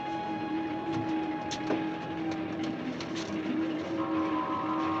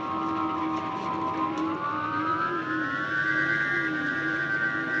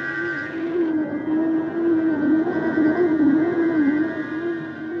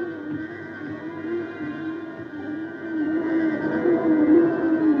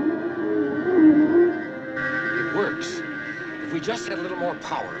 If we just had a little more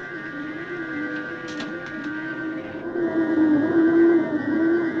power.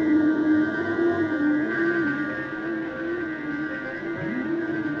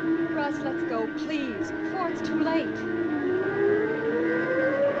 Russ, let's go, please, before it's too late.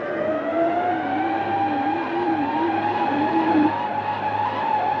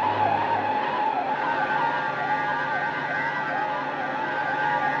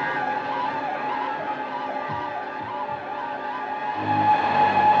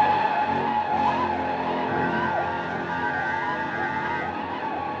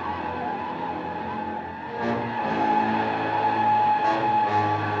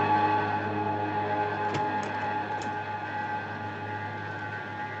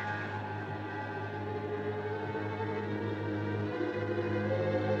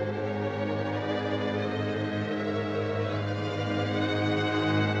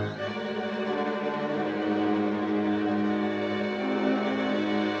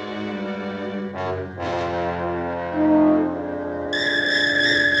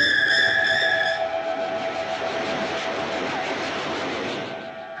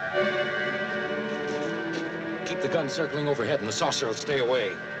 Keep the gun circling overhead and the saucer will stay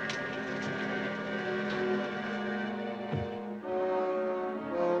away.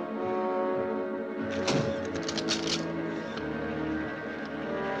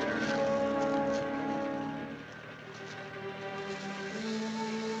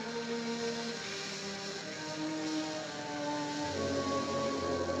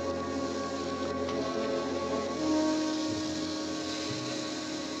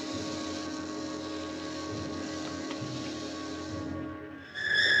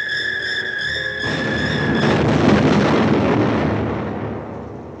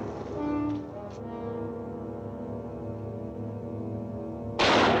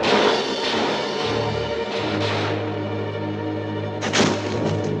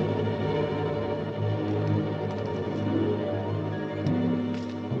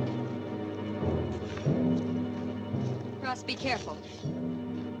 Russ, be careful.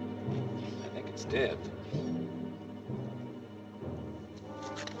 I think it's dead.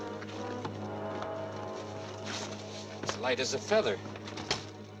 Light as a feather.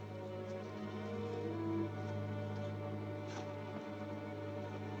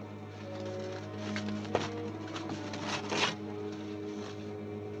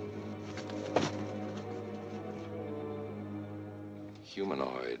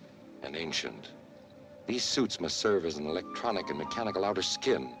 Humanoid and ancient. These suits must serve as an electronic and mechanical outer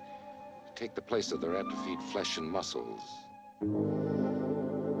skin, take the place of their atrophied flesh and muscles.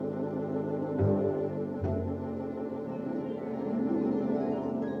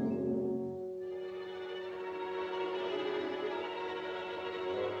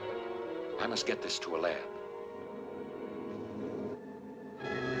 I must get this to a lab.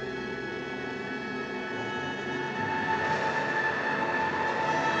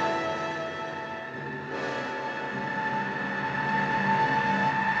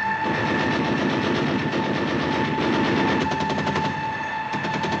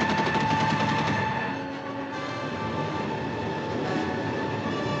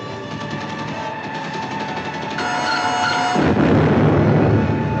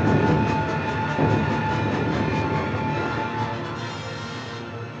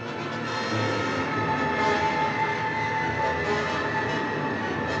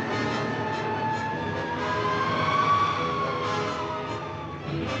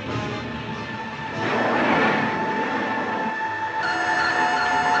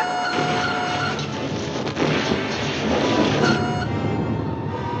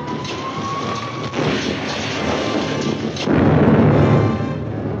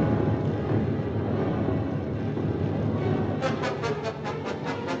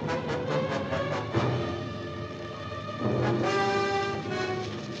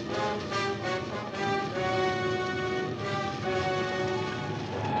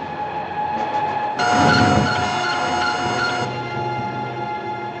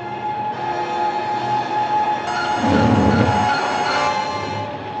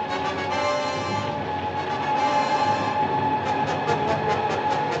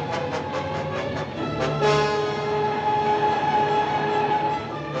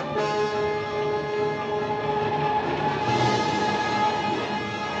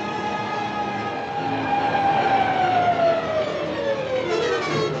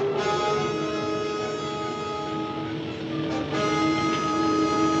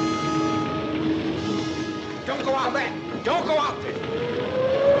 Don't go out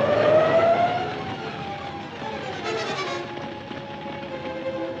there.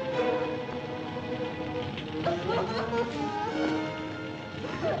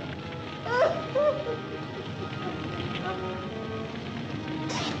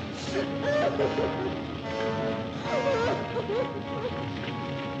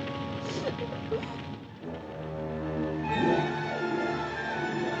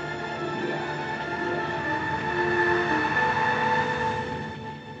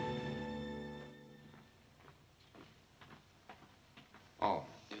 Oh,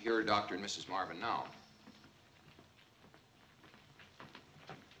 here are Dr. and Mrs. Marvin now.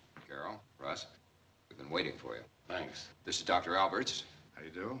 Carol, Russ, we've been waiting for you. Thanks. This is Dr. Alberts. How do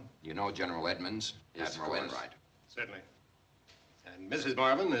you do? You know General Edmonds, Yes, Admiral of course. Enright. Certainly. And Mrs.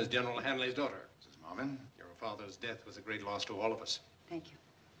 Marvin is General Hanley's daughter. Mrs. Marvin? Your father's death was a great loss to all of us. Thank you.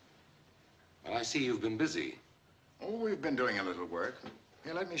 Well, I see you've been busy. Oh, we've been doing a little work.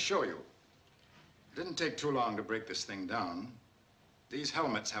 Here, let me show you. It didn't take too long to break this thing down. These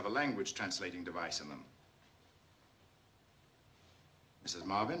helmets have a language translating device in them. Mrs.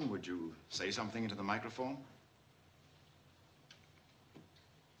 Marvin, would you say something into the microphone?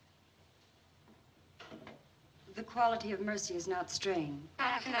 The quality of mercy is not strained.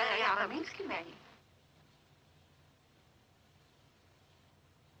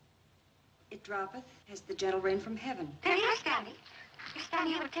 It droppeth as the gentle rain from heaven.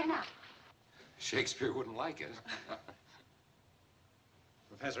 Shakespeare wouldn't like it.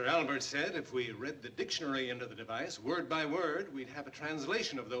 Professor Albert said if we read the dictionary into the device, word by word, we'd have a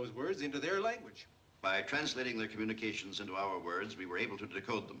translation of those words into their language. By translating their communications into our words, we were able to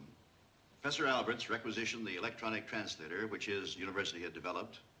decode them. Professor Alberts requisitioned the electronic translator, which his university had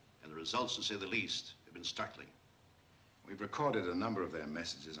developed, and the results, to say the least, have been startling. We've recorded a number of their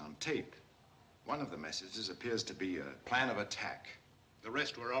messages on tape. One of the messages appears to be a plan of attack. The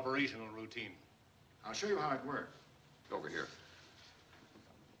rest were operational routine. I'll show you how it worked. Over here.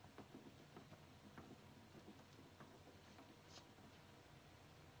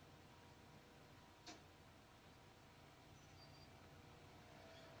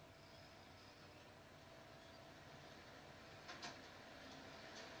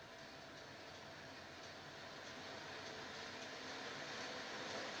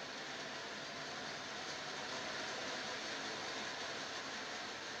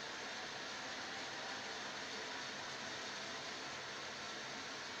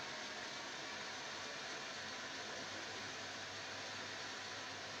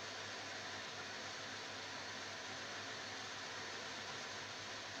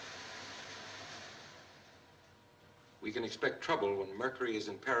 we can expect trouble when Mercury is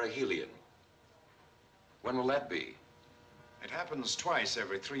in perihelion. When will that be? It happens twice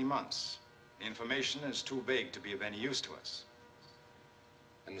every 3 months. The information is too vague to be of any use to us.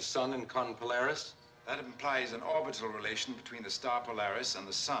 And the sun in Con Polaris? That implies an orbital relation between the star Polaris and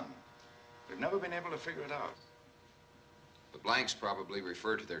the sun. We've never been able to figure it out. The blanks probably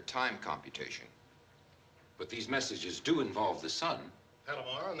refer to their time computation. But these messages do involve the sun.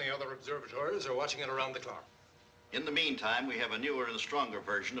 Palomar and the other observatories are watching it around the clock. In the meantime, we have a newer and stronger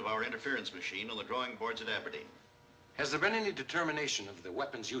version of our interference machine on the drawing boards at Aberdeen. Has there been any determination of the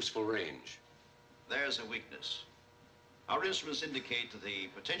weapon's useful range? There's a weakness. Our instruments indicate that the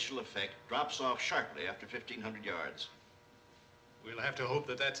potential effect drops off sharply after 1,500 yards. We'll have to hope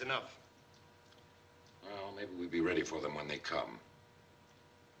that that's enough. Well, maybe we'll be ready for them when they come.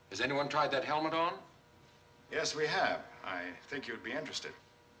 Has anyone tried that helmet on? Yes, we have. I think you'd be interested.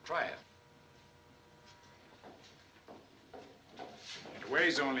 Try it. It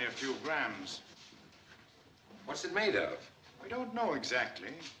weighs only a few grams. What's it made of? We don't know exactly.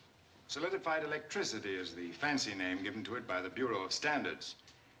 Solidified electricity is the fancy name given to it by the Bureau of Standards.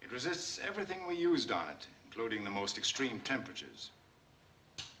 It resists everything we used on it, including the most extreme temperatures.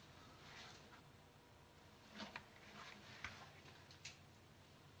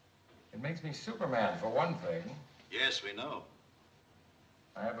 It makes me Superman, for one thing. Yes, we know.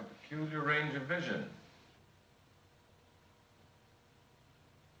 I have a peculiar range of vision.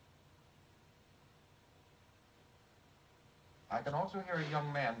 I can also hear a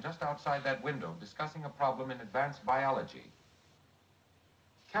young man just outside that window discussing a problem in advanced biology.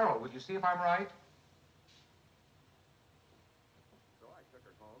 Carol, would you see if I'm right? So I took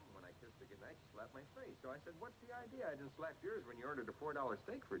her home. When I kissed her goodnight, she slapped my face. So I said, what's the idea? I didn't slap yours when you ordered a $4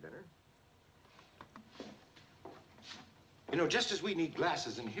 steak for dinner. You know, just as we need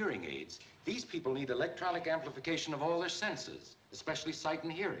glasses and hearing aids, these people need electronic amplification of all their senses, especially sight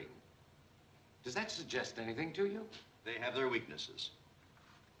and hearing. Does that suggest anything to you? They have their weaknesses.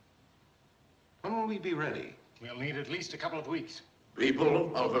 When will we be ready? We'll need at least a couple of weeks.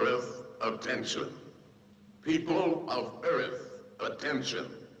 People of Earth, attention. People of Earth, attention.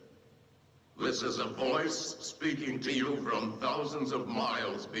 This is a voice speaking to you from thousands of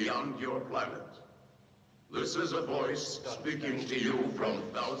miles beyond your planet. This is a voice speaking to you from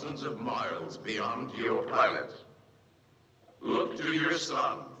thousands of miles beyond your planet. Look to your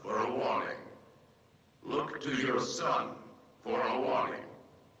sun for a warning. Look to your sun for a warning.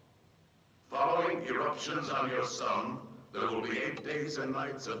 Following eruptions on your sun, there will be 8 days and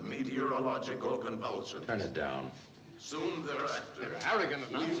nights of meteorological convulsions. Turn it down. Soon thereafter, They're arrogant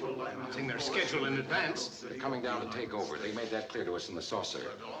enough, announcing their schedule in advance. They're coming down to take over. They made that clear to us in the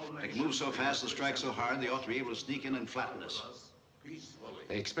saucer. They can move so fast and strike so hard, they ought to be able to sneak in and flatten us.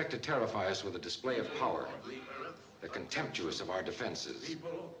 They expect to terrify us with a display of power. They're contemptuous of our defenses.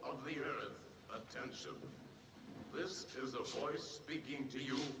 People of the Earth, attention. This is a voice speaking to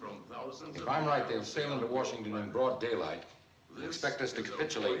you from thousands of If I'm right, they'll sail into Washington in broad daylight. They expect us to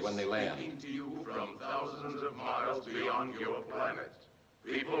capitulate when they land. Speaking to you from thousands of miles beyond your planet.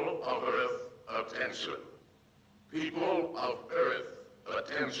 People of Earth, attention. People of Earth,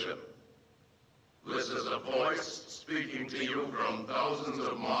 attention. This is a voice speaking to you from thousands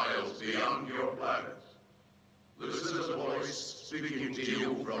of miles beyond your planet. This is a voice speaking to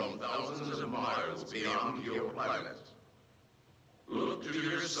you from thousands of miles beyond your planet. Look to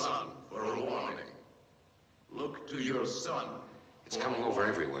your sun for a warning. Look to your sun. It's coming over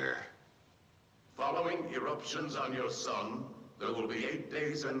everywhere. Following eruptions on your sun, there will be 8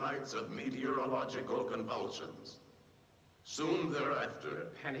 days and nights of meteorological convulsions. Soon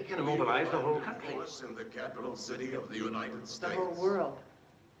thereafter, Panic and immobilize the whole country. In the capital city of the United States. The whole world.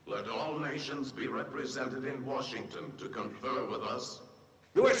 Let all nations be represented in Washington to confer with us.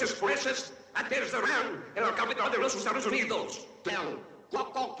 Nuestras fuerzas aterrizarán en la capital de los Estados Unidos.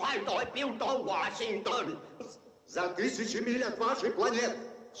 Washington. За тысячи миль от вашей планеты.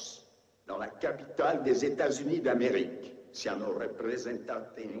 Dans la capitale des États-Unis d'Amérique. Siamo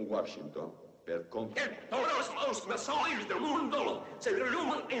rappresentati in Washington per Todos los mensajes del mundo se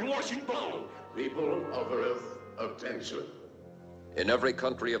reúnen en Washington. People of Earth, attention. In every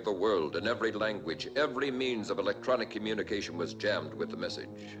country of the world, in every language, every means of electronic communication was jammed with the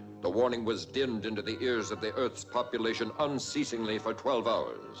message. The warning was dinned into the ears of the Earth's population unceasingly for 12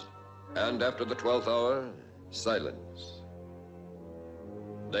 hours. And after the 12th hour, silence.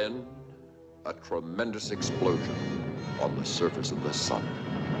 Then, a tremendous explosion on the surface of the sun.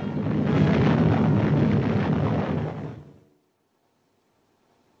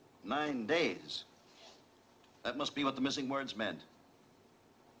 "9 days. That must be what the missing words meant.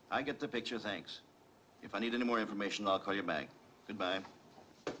 I get the picture, thanks. If I need any more information, I'll call you back. Goodbye.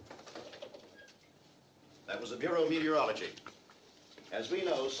 That was the Bureau of Meteorology. As we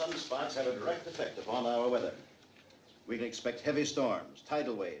know, sunspots have a direct effect upon our weather. We can expect heavy storms,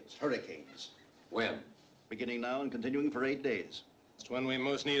 tidal waves, hurricanes. When? Beginning now and continuing for 8 days. It's when we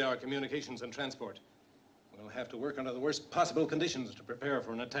most need our communications and transport. We'll have to work under the worst possible conditions to prepare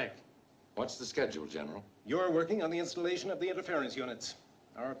for an attack. What's the schedule, General? You're working on the installation of the interference units.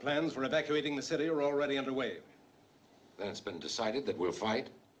 Our plans for evacuating the city are already underway. Then it's been decided that we'll fight?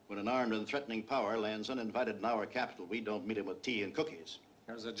 When an armed and threatening power lands uninvited in our capital, we don't meet him with tea and cookies.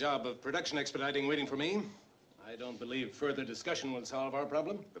 There's a job of production expediting waiting for me. I don't believe further discussion will solve our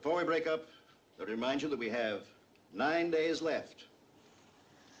problem. Before we break up, I'll remind you that we have 9 days left.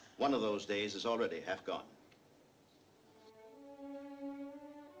 One of those days is already half gone.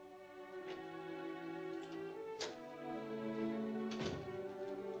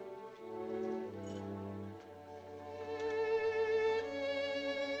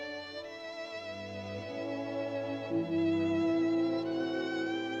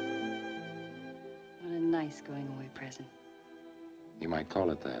 What a nice going away present. You might call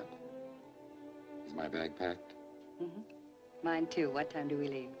it that. Is my bag packed? Mm-hmm. Mine too. What time do we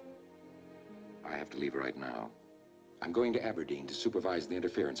leave? I have to leave right now. I'm going to Aberdeen to supervise the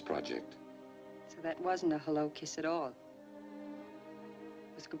interference project. So that wasn't a hello kiss at all.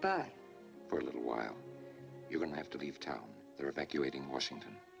 It was goodbye. For a little while. You're going to have to leave town. They're evacuating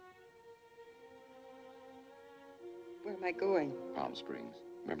Washington. Where am I going? Palm Springs.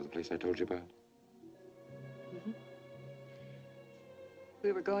 Remember the place I told you about? Mm-hmm.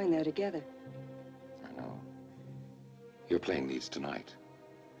 We were going there together. I know. Your plane leaves tonight.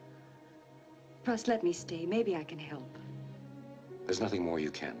 Russ, let me stay. Maybe I can help. There's nothing more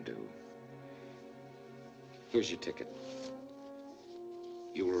you can do. Here's your ticket.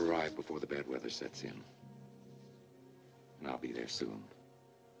 You will arrive before the bad weather sets in. And I'll be there soon.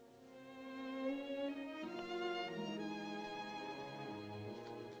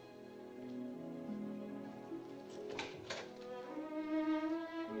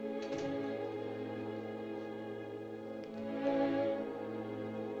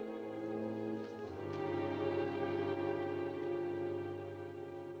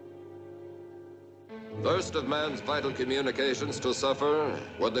 First of man's vital communications to suffer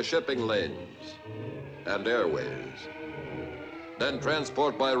were the shipping lanes and airways. Then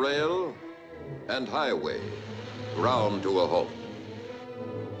transport by rail and highway, ground to a halt.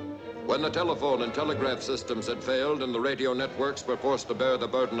 When the telephone and telegraph systems had failed and the radio networks were forced to bear the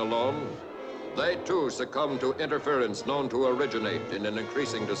burden alone, they too succumbed to interference known to originate in an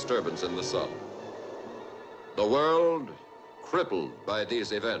increasing disturbance in the sun. The world, crippled by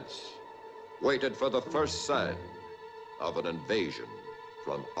these events, waited for the first sign of an invasion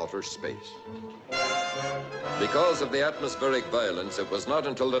from outer space. Because of the atmospheric violence, it was not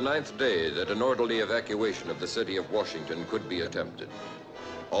until the 9th day that an orderly evacuation of the city of Washington could be attempted.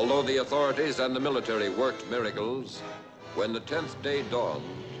 Although the authorities and the military worked miracles, when the 10th day dawned,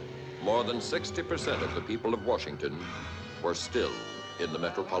 more than 60% of the people of Washington were still in the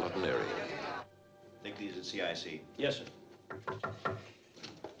metropolitan area. Take these at CIC. Yes, sir.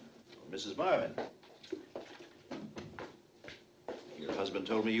 Mrs. Marvin. Your husband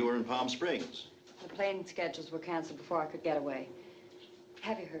told me you were in Palm Springs. The plane schedules were canceled before I could get away.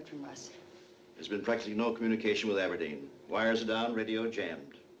 Have you heard from Russ? There's been practically no communication with Aberdeen. Wires are down, radio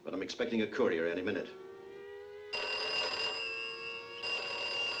jammed. But I'm expecting a courier any minute.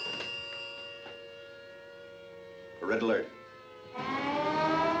 A red alert.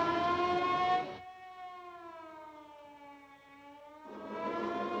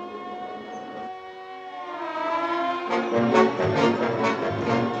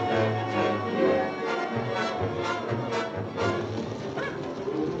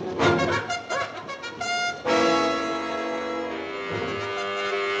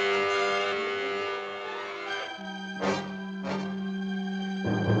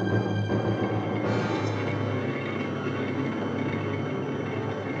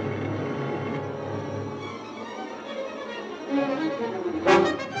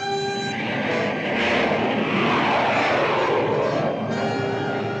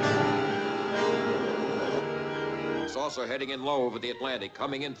 Saucer heading in low over the Atlantic,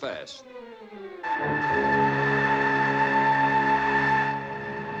 coming in fast.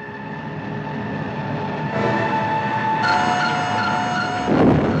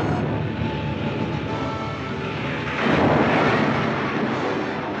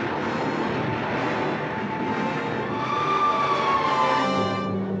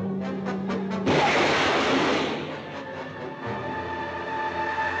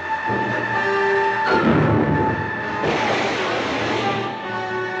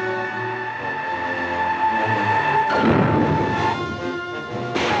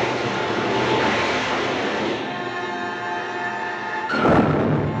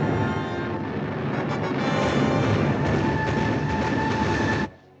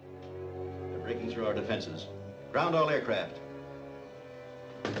 through our defenses. Ground all aircraft.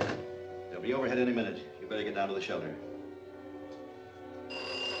 They'll be overhead any minute. You better get down to the shelter.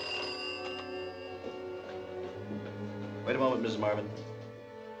 Wait a moment, Mrs. Marvin.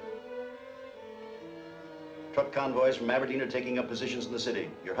 Truck convoys from Aberdeen are taking up positions in the city.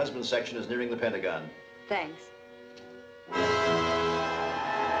 Your husband's section is nearing the Pentagon. Thanks.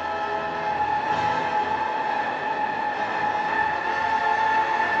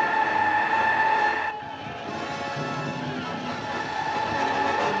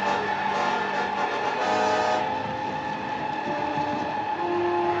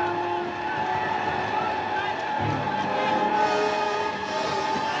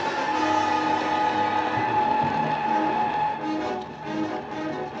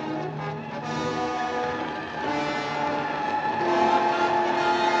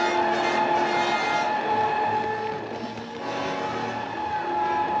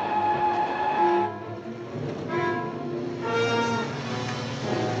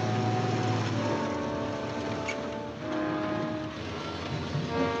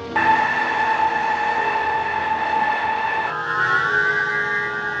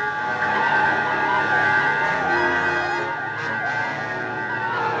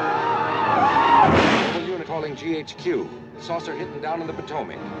 GHQ. Saucer hitting down in the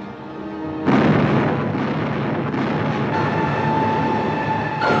Potomac.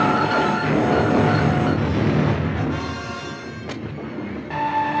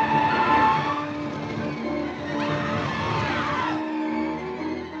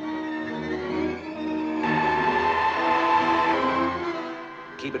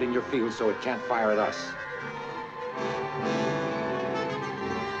 Keep it in your field so it can't fire at us.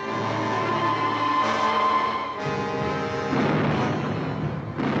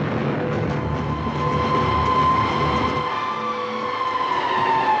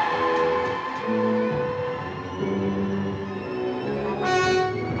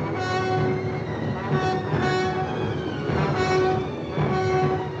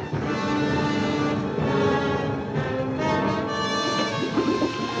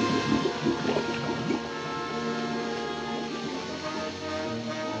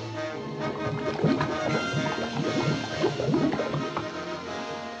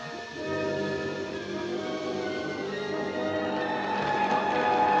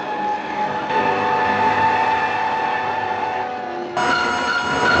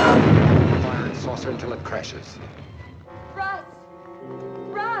 Until it crashes. Russ!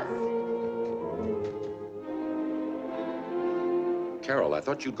 Russ! Carol, I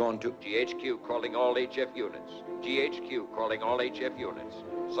thought you'd gone to... GHQ calling all HF units. GHQ calling all HF units.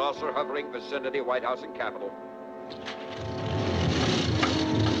 Saucer hovering vicinity, White House and Capitol.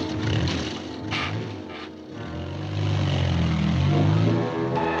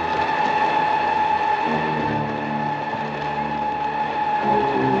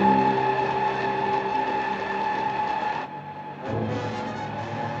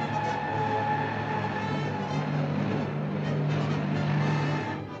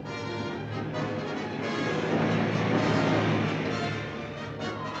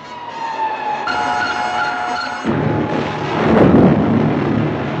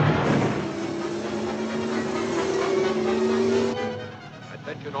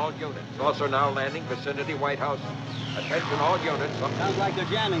 All units. Saucer now landing vicinity White House. Attention all units. Sounds like they're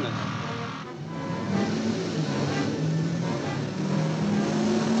jamming us.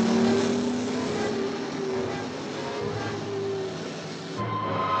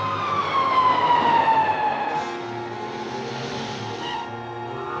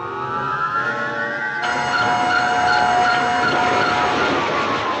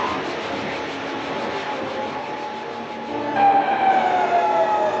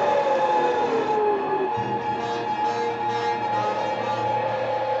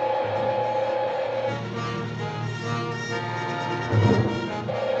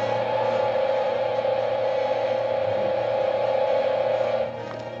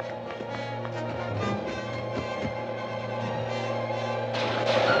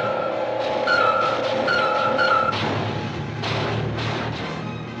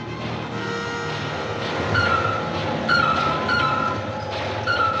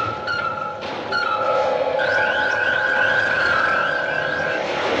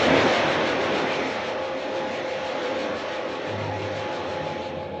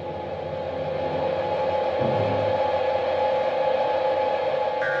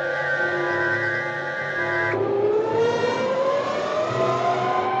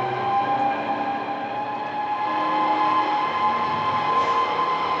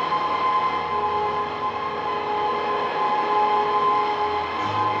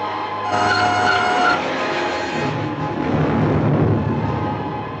 Bye.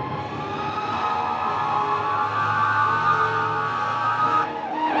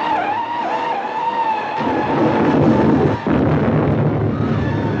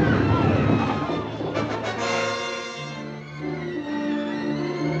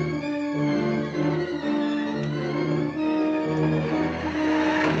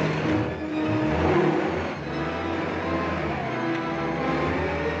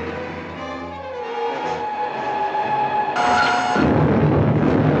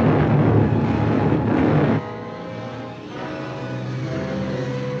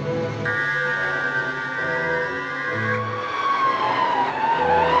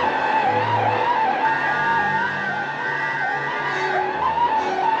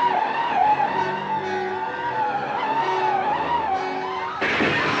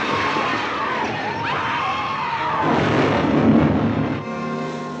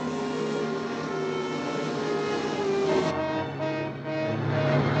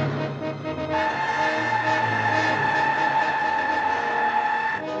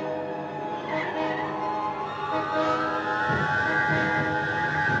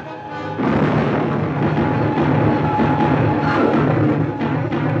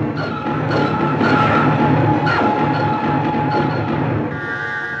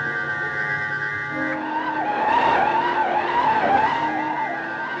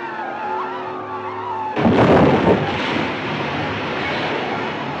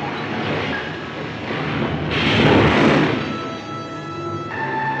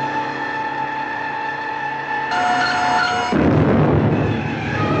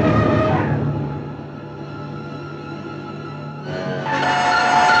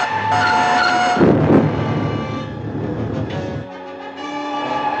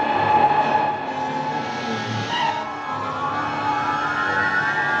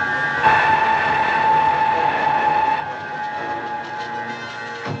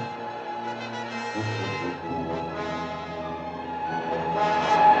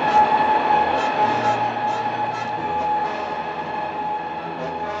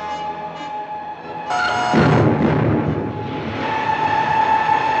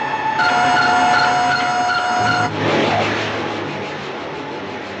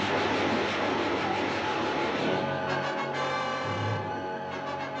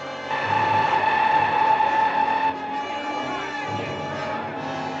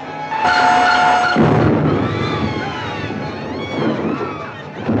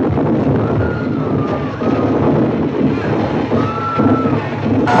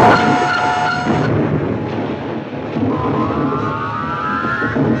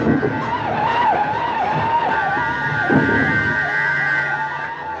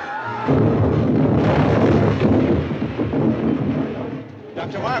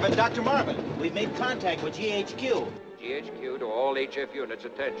 Dr. Marvin, we've made contact with GHQ. GHQ to all HF units,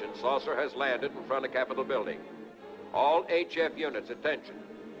 attention. Saucer has landed in front of Capitol Building. All HF units, attention.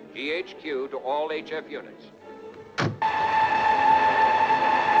 GHQ to all HF units.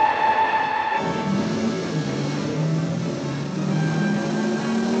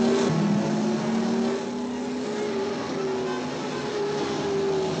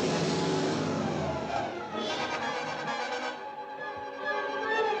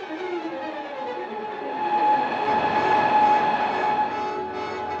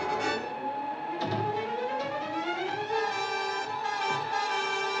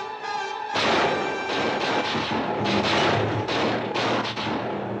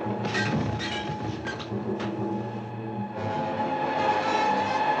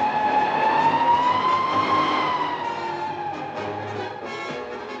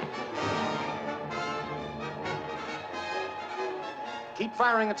 Keep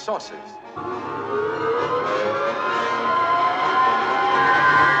firing at saucers.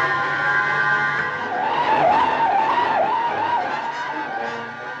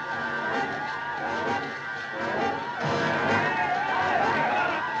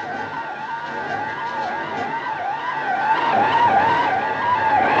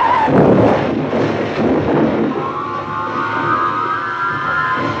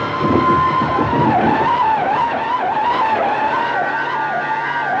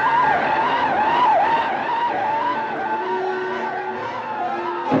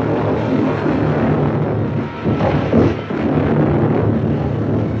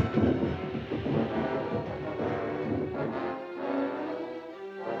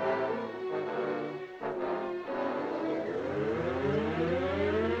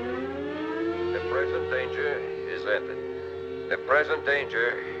 The present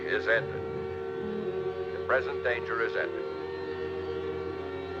danger is ended. The present danger is ended.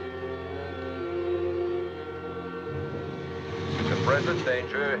 The present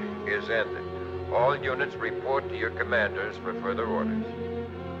danger is ended. All units report to your commanders for further orders.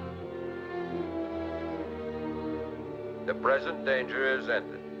 The present danger is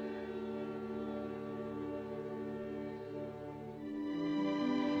ended.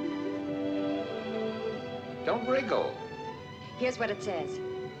 Don't wriggle. Here's what it says.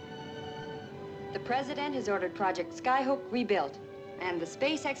 The President has ordered Project Skyhook rebuilt, and the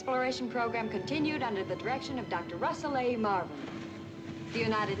space exploration program continued under the direction of Dr. Russell A. Marvin. The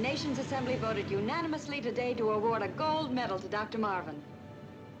United Nations Assembly voted unanimously today to award a gold medal to Dr. Marvin.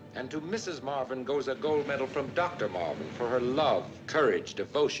 And to Mrs. Marvin goes a gold medal from Dr. Marvin for her love, courage,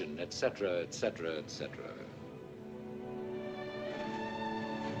 devotion, etc., etc., etc.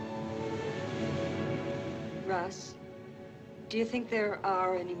 Russ, do you think there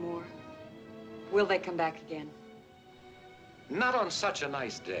are any more? Will they come back again? Not on such a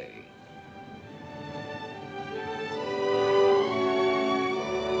nice day.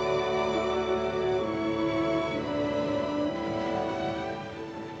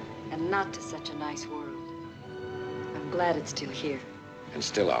 And not to such a nice world. I'm glad it's still here. And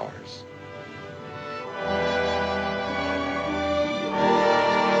still ours.